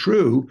quite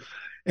true.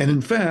 And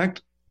in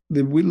fact,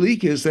 the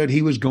leak is that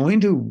he was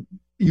going to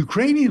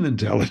Ukrainian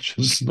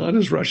intelligence, not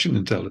his Russian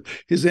intelligence,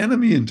 his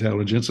enemy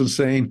intelligence, and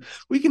saying,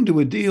 we can do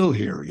a deal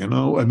here.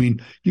 I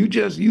mean, you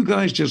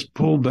guys just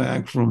pull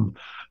back from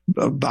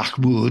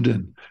Bakhmut,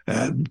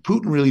 and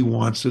Putin really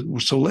wants it.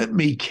 So let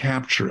me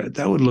capture it.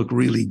 That would look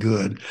really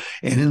good.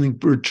 And in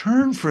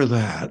return for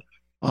that,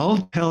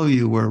 I'll tell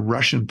you where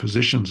Russian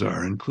positions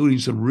are, including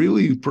some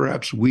really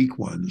perhaps weak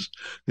ones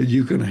that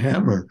you can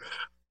hammer.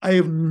 I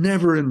have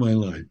never in my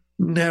life,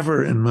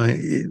 never in my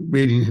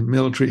reading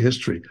military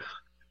history,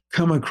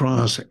 come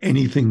across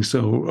anything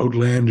so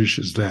outlandish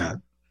as that.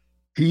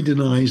 He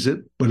denies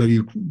it, but I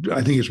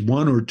think it's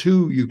one or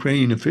two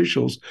Ukrainian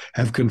officials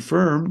have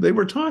confirmed they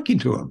were talking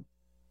to him.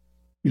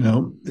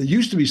 It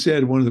used to be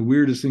said one of the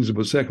weirdest things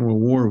about the Second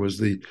World War was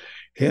the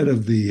head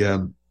of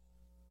the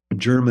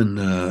German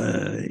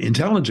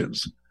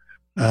intelligence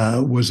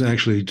was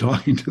actually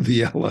talking to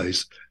the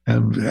Allies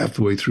half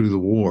the way through the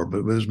war, but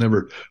it was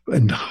never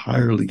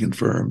entirely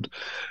confirmed.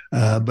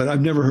 But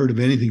I've never heard of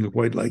anything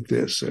quite like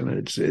this,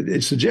 and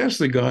it suggests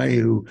the guy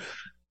who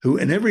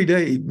and every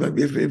day,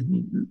 if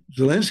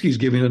Zelensky's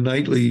giving a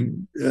nightly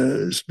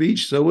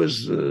speech, so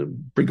is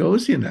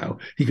Prigozhin now.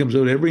 He comes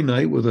out every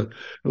night with an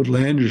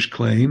outlandish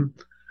claim,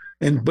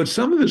 but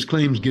some of his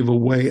claims give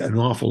away an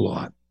awful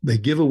lot. They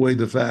give away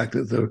the fact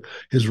that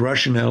his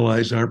Russian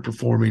allies aren't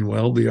performing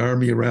well. The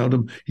army around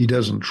him, he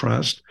doesn't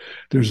trust.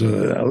 There's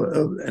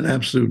an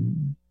absolute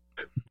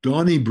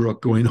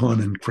Donnybrook going on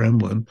in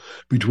Kremlin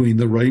between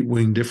the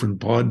right-wing different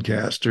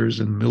podcasters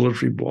and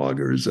military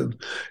bloggers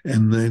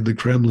and the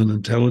Kremlin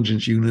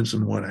intelligence units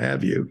and what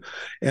have you.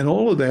 And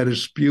all of that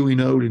is spewing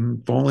out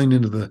and falling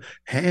into the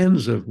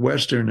hands of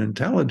Western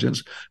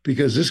intelligence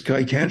because this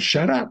guy can't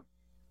shut up.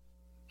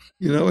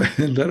 And I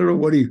don't know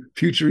what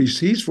future he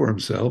sees for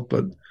himself,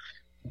 but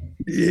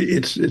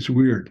it's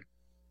weird.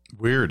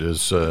 Weird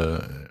is,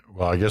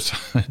 I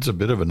guess it's a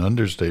bit of an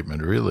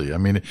understatement, really. I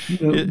mean,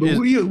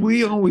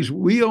 we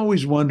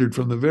always wondered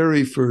from the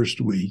very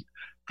first week,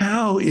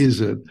 how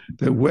is it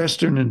that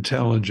Western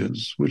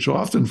intelligence, which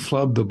often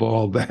flubbed the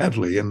ball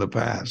badly in the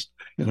past,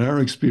 in our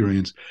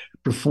experience,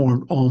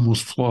 performed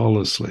almost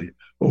flawlessly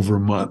over a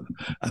month?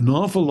 An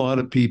awful lot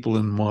of people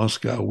in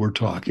Moscow were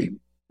talking.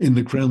 In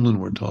the Kremlin,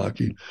 we're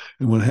talking.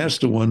 And one has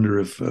to wonder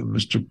if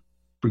Mr.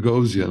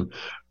 Prigozhin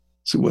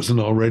wasn't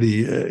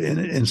already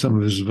in some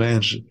of his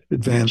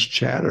advanced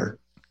chatter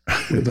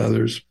with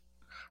others.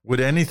 Would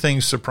anything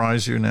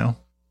surprise you now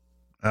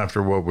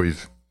after what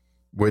we've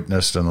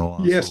witnessed in the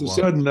last? Yes, a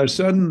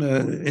sudden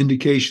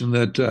indication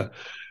that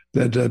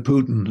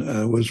Putin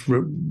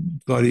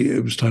thought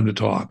it was time to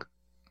talk.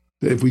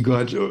 If we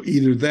got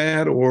either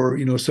that or,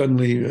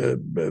 suddenly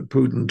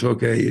Putin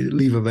took a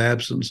leave of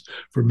absence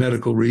for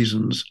medical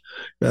reasons,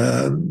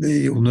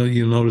 you'll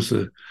notice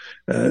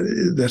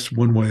that's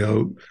one way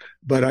out.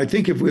 But I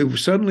think if we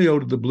suddenly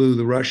out of the blue,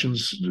 the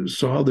Russians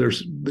saw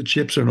the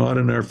chips are not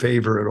in our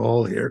favor at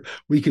all here,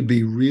 we could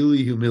be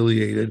really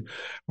humiliated.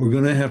 We're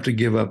going to have to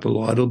give up a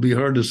lot. It'll be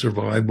hard to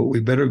survive, but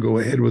we better go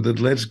ahead with it.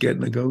 Let's get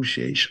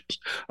negotiations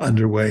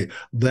underway.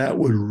 That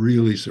would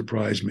really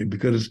surprise me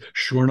because it's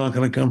sure not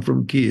going to come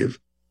from Kyiv.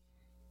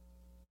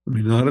 I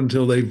mean, not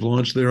until they've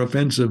launched their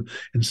offensive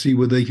and see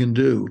what they can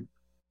do.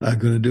 I'm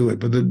going to do it.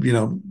 But,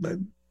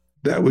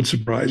 that would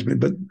surprise me.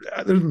 But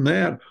other than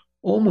that,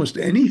 almost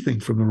anything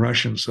from the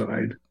Russian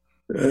side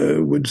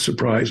would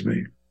surprise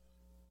me.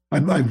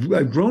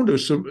 I've grown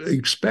to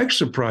expect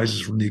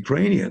surprises from the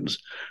Ukrainians.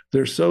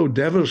 They're so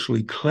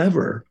devilishly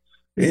clever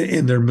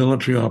in their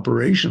military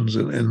operations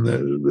and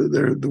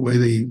the way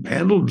they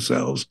handle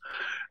themselves.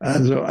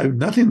 So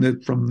nothing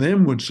that from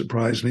them would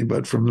surprise me,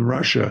 but from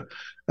Russia,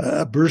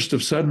 a burst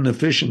of sudden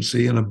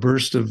efficiency and a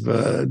burst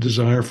of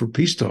desire for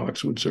peace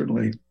talks would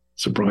certainly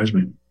surprise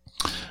me.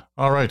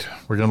 All right,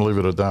 we're going to leave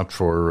it at that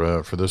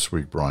for this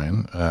week,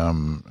 Brian.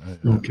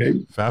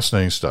 Okay,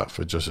 fascinating stuff.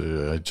 It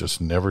just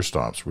never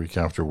stops. Week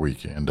after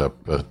week, you end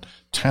up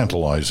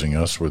tantalizing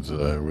us with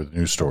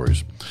new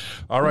stories.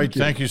 All right,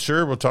 thank you,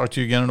 sir. We'll talk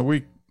to you again in a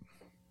week.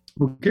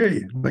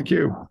 Okay, thank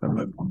you.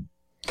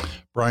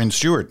 Brian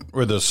Stewart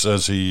with us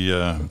as he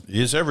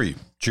is every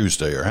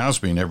Tuesday, or has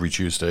been every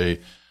Tuesday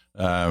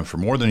for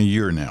more than a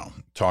year now,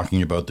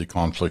 talking about the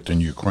conflict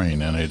in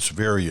Ukraine and its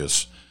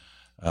various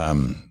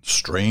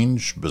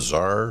strange,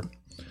 bizarre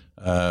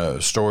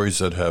stories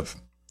that have,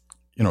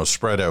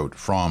 spread out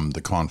from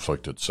the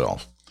conflict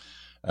itself.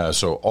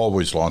 So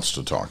always lots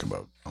to talk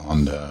about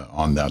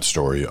on that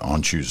story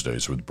on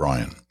Tuesdays with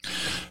Brian.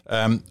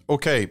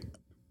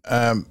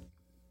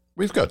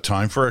 We've got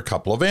time for a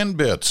couple of end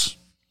bits.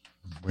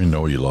 We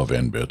know you love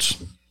end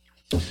bits.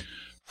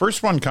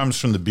 First one comes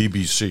from the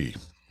BBC.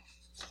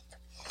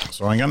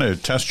 So I'm going to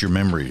test your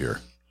memory here,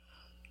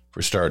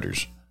 for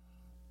starters.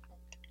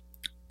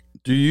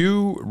 Do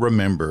you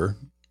remember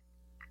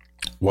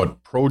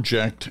what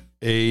Project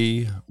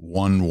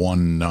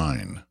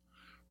A119,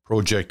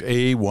 Project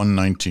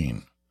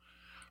A119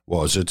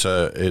 was? It's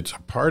a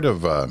part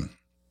of the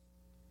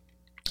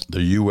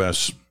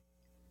U.S.,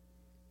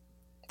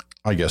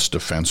 I guess,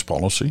 defense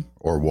policy,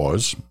 or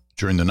was,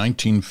 during the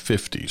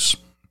 1950s.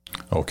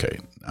 Okay,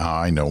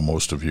 I know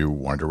most of you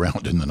weren't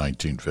around in the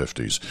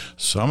 1950s.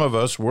 Some of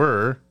us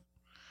were,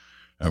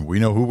 and we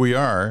know who we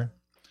are.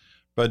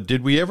 But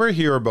did we ever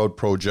hear about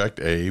Project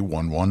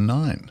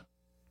A119?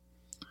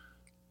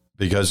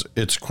 Because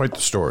it's quite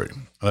the story.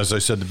 As I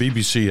said, the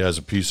BBC has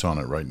a piece on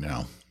it right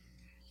now.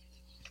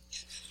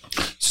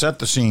 Set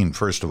the scene,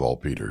 first of all,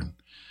 Peter.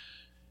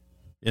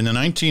 In the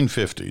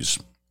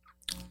 1950s,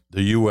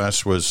 the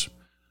U.S. was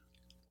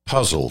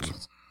puzzled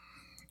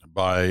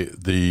by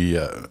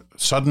the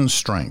sudden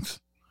strength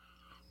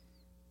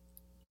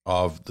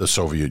of the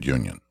Soviet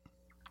Union.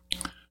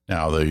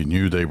 Now, they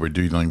knew they were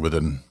dealing with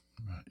an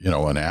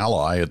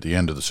ally at the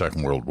end of the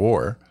Second World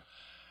War,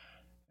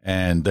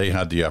 and they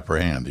had the upper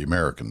hand. The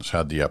Americans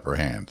had the upper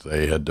hand.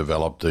 They had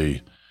developed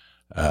the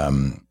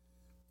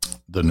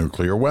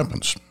nuclear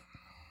weapons.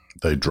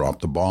 They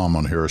dropped the bomb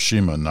on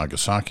Hiroshima and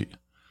Nagasaki.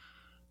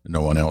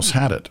 No one else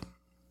had it.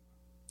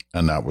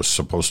 And that was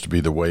supposed to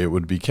be the way it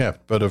would be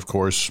kept. But of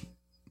course,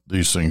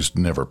 these things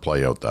never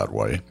play out that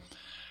way.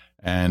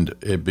 And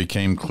it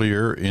became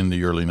clear in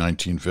the early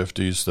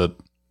 1950s that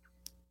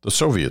the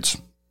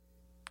Soviets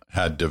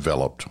had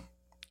developed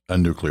a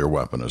nuclear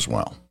weapon as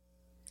well.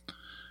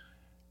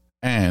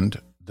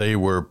 And they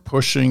were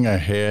pushing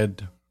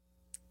ahead,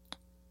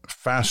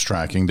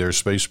 fast-tracking their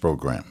space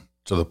program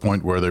to the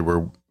point where they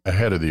were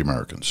ahead of the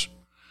Americans.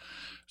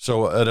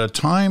 So at a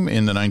time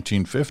in the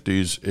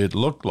 1950s, it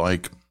looked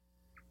like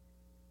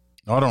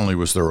not only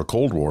was there a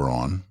Cold War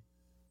on,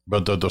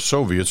 but that the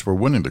Soviets were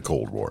winning the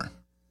Cold War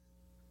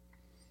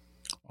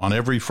on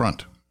every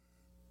front.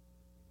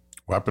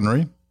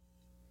 Weaponry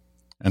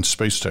and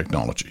space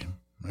technology.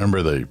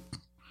 Remember, they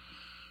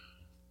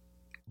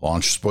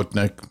launched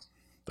Sputnik,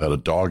 they had a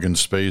dog in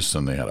space,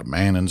 and they had a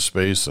man in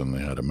space, and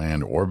they had a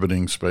man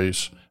orbiting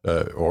space,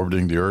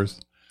 orbiting the Earth.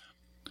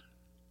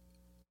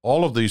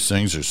 All of these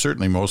things, or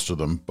certainly most of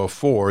them,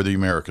 before the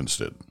Americans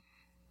did.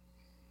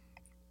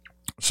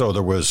 So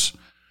there was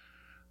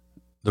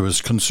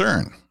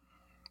concern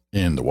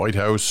in the White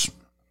House,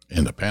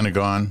 in the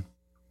Pentagon,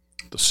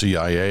 the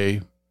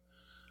CIA.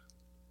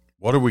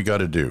 What do we got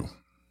to do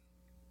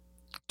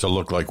to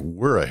look like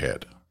we're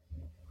ahead?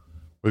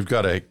 We've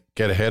got to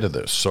get ahead of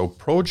this. So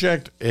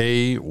Project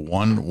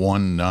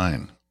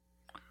A119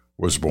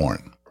 was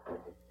born.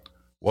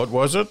 What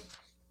was it?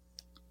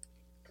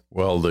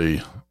 Well,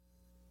 the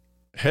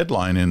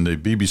headline in the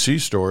BBC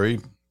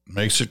story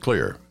makes it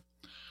clear.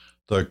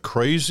 The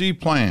crazy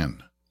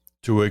plan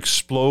to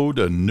explode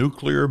a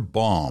nuclear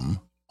bomb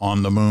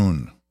on the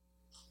moon.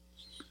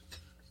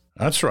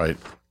 That's right.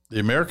 The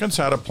Americans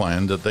had a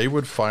plan that they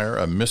would fire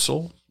a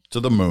missile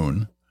to the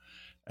moon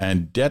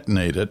and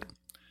detonate it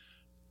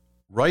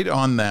right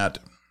on that,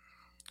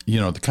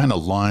 the kind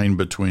of line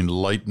between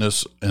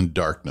lightness and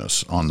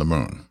darkness on the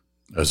moon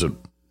as it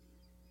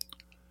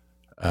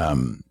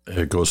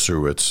goes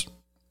through its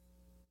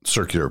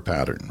circular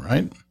pattern,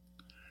 right?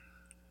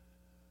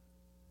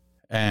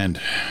 And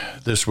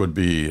this would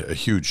be a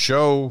huge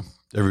show.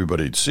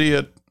 Everybody'd see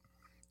it,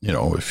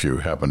 if you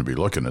happen to be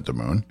looking at the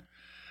moon.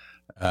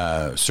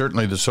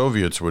 Certainly the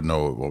Soviets would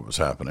know what was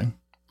happening.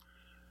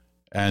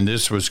 And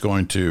this was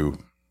going to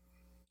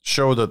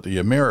show that the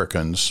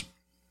Americans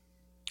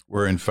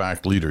were in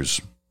fact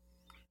leaders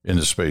in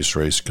the space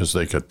race because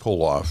they could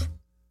pull off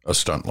a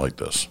stunt like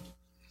this.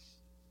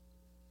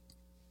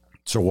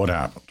 So what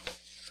happened?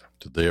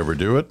 Did they ever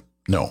do it?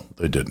 No,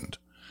 they didn't.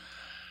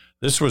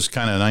 This was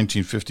kind of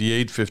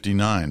 1958,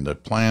 59. The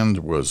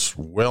plan was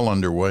well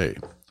underway.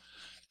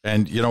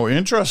 And,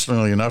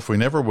 interestingly enough, we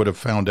never would have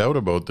found out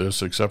about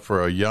this except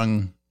for a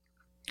young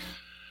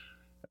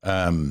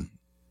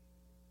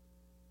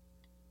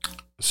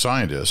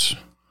scientist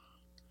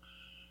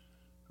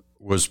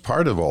was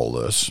part of all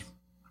this.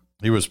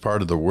 He was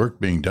part of the work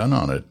being done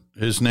on it.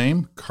 His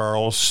name,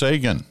 Carl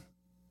Sagan.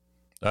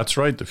 That's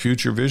right, the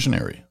future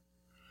visionary.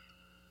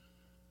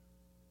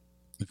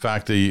 In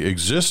fact, the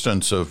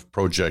existence of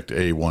Project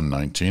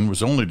A119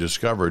 was only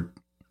discovered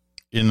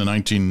in the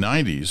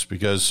 1990s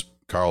because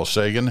Carl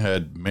Sagan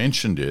had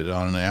mentioned it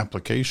on an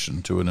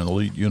application to an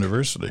elite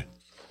university.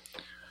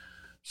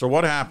 So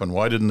what happened?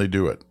 Why didn't they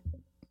do it?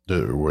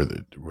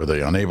 Were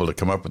they unable to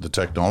come up with the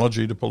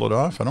technology to pull it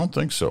off? I don't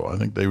think so. I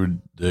think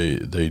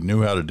they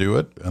knew how to do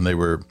it, and they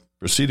were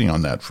proceeding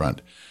on that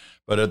front.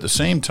 But at the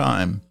same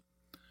time,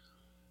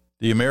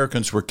 the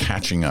Americans were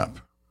catching up.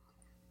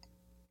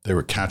 They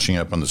were catching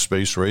up on the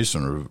space race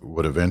and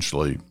would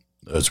eventually,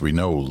 as we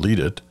know, lead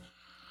it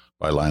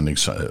by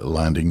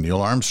landing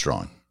Neil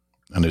Armstrong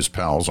and his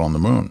pals on the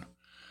moon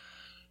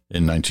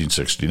in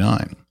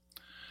 1969.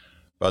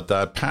 But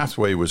that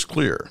pathway was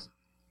clear.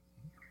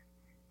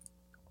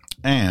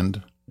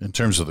 And in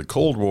terms of the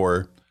Cold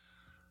War,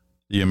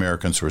 the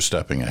Americans were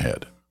stepping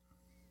ahead.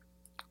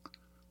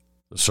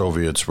 The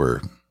Soviets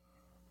were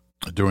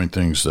doing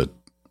things that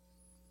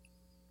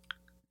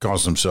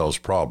caused themselves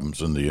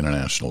problems in the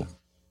international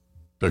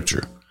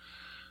picture.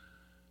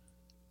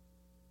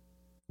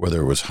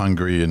 Whether it was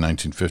Hungary in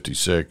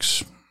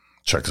 1956,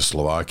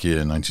 Czechoslovakia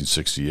in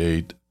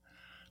 1968,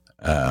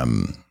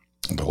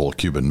 the whole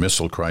Cuban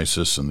Missile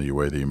Crisis and the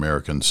way the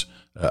Americans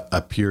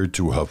appeared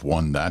to have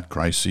won that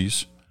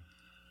crisis.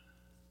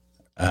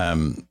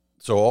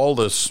 So all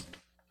this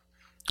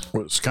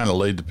was kind of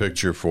laid the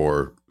picture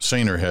for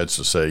saner heads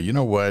to say, you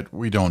know what,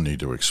 we don't need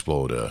to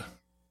explode a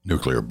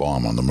nuclear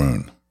bomb on the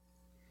moon.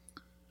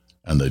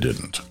 And they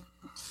didn't.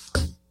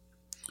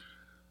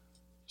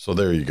 So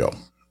there you go.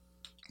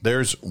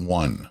 There's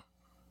one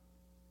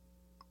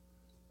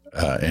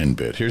end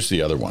bit. Here's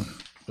the other one.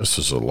 This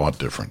is a lot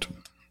different.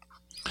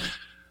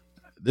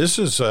 This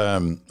is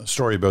a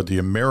story about the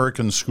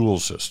American school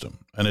system.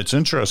 And it's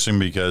interesting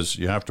because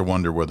you have to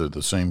wonder whether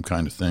the same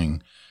kind of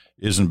thing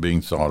isn't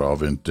being thought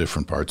of in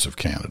different parts of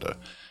Canada.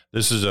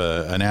 This is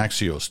an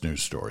Axios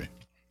news story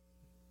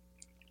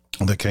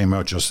that came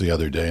out just the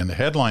other day. And the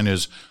headline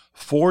is,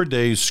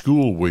 4-day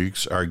school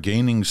weeks are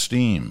gaining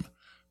steam,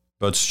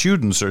 but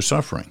students are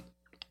suffering.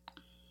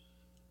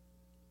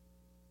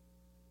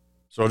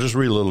 So I'll just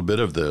read a little bit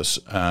of this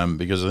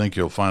because I think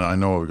you'll find, I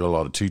know I've got a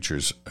lot of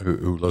teachers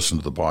who listen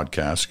to the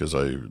podcast because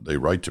they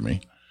write to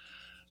me.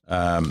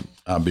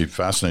 I'll be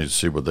fascinated to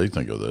see what they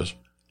think of this.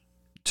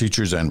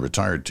 Teachers and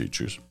retired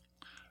teachers.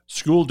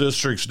 School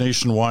districts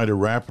nationwide are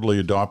rapidly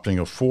adopting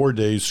a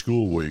 4-day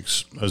school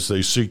weeks as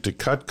they seek to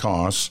cut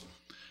costs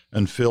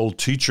and fill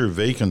teacher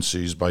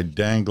vacancies by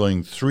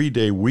dangling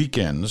 3-day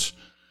weekends,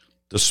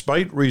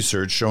 despite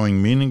research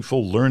showing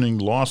meaningful learning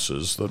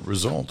losses that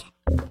result.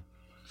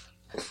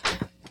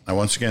 Now,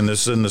 once again,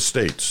 this is in the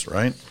States,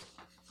 right?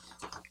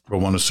 But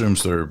one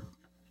assumes there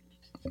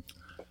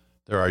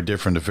are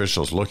different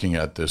officials looking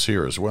at this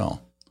here as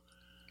well.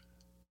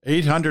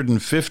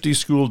 850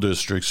 school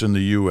districts in the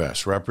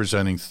U.S.,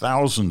 representing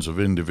thousands of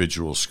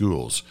individual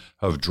schools,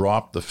 have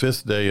dropped the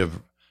 5th day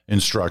of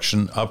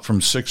instruction, up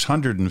from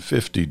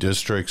 650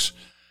 districts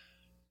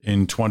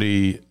in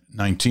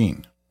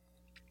 2019.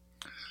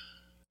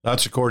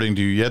 That's according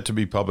to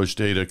yet-to-be-published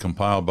data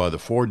compiled by the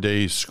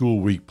 4-day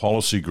school week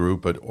policy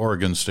group at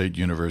Oregon State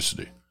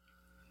University.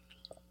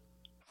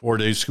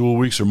 4-day school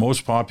weeks are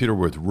most popular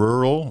with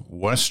rural,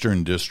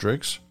 western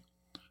districts,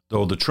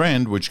 though the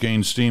trend, which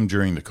gained steam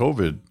during the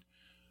COVID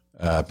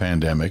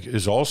pandemic,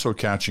 is also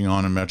catching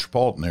on in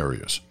metropolitan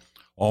areas.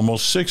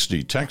 Almost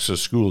 60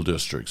 Texas school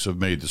districts have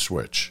made the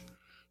switch.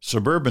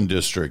 Suburban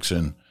districts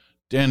in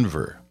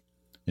Denver,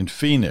 in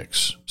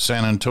Phoenix,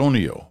 San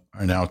Antonio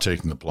are now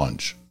taking the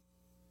plunge.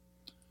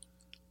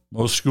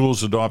 Most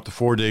schools adopt the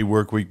 4-day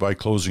work week by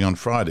closing on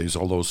Fridays,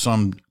 although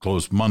some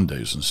close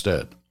Mondays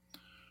instead.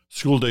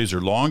 School days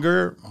are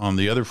longer on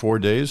the other 4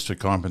 days to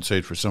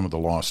compensate for some of the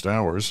lost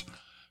hours.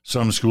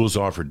 Some schools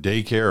offer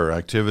daycare or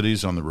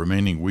activities on the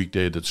remaining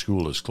weekday that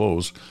school is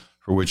closed,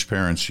 for which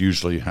parents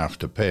usually have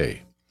to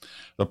pay.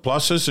 The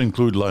pluses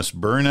include less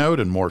burnout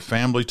and more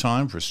family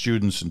time for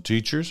students and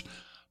teachers,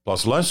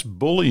 plus less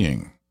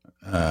bullying,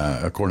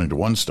 according to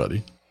one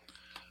study,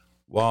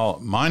 while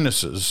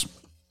minuses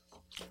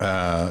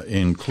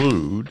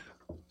include,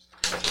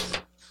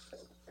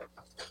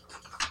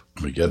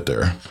 let me get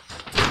there.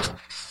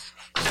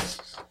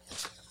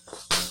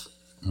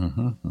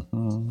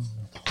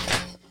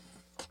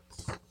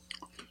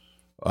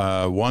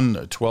 One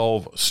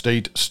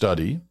 12-state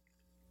study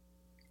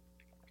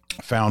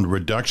found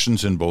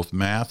reductions in both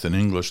math and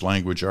English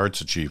language arts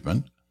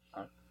achievement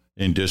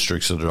in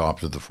districts that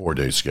adopted the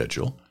 4-day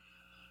schedule.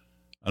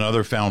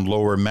 Another found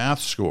lower math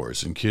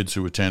scores in kids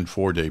who attend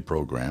 4-day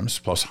programs,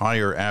 plus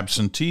higher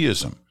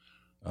absenteeism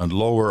and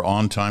lower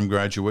on-time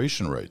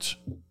graduation rates.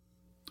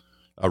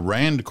 A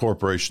RAND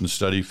Corporation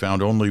study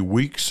found only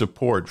weak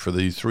support for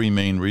the 3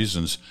 main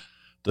reasons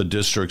the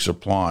districts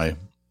apply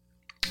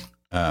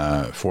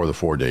for the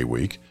 4-day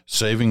week: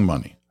 saving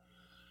money,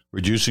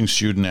 reducing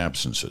student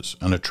absences,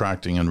 and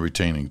attracting and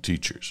retaining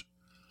teachers.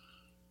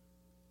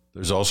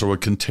 There's also a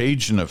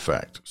contagion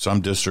effect. Some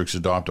districts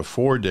adopt a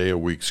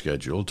 4-day-a-week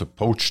schedule to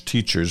poach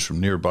teachers from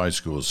nearby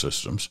school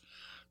systems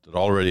that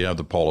already have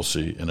the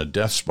policy in a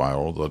death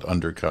spiral that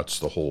undercuts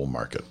the whole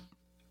market.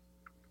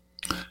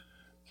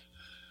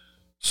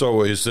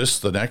 So is this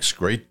the next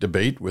great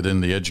debate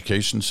within the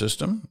education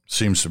system?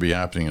 Seems to be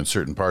happening in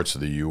certain parts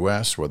of the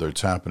U.S. Whether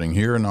it's happening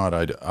here or not,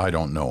 I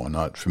don't know. I'm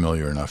not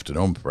familiar enough to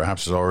know. But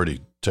perhaps it's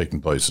already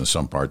taking place in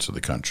some parts of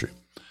the country.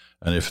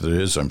 And if it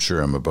is, I'm sure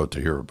I'm about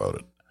to hear about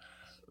it.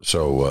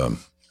 So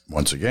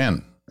once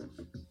again,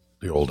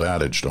 the old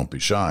adage, don't be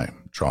shy.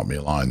 Drop me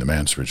a line, the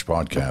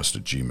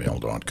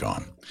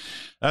mansbridgepodcast@gmail.com.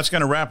 That's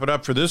going to wrap it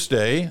up for this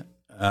day.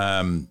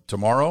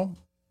 Tomorrow,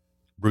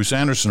 Bruce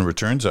Anderson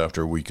returns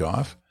after a week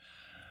off.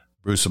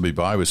 Bruce will be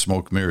by with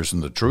Smoke, Mirrors,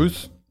 and the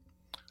Truth.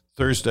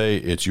 Thursday,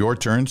 it's your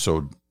turn,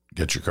 so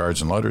get your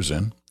cards and letters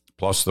in,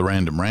 plus the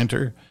Random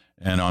Ranter.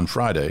 And on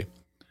Friday,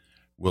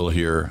 we'll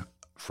hear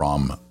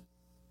from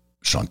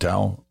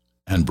Chantal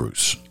and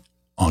Bruce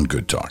on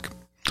Good Talk.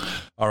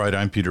 All right,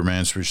 I'm Peter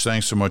Mansbridge.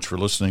 Thanks so much for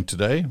listening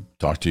today.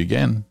 Talk to you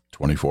again,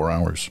 24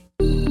 hours.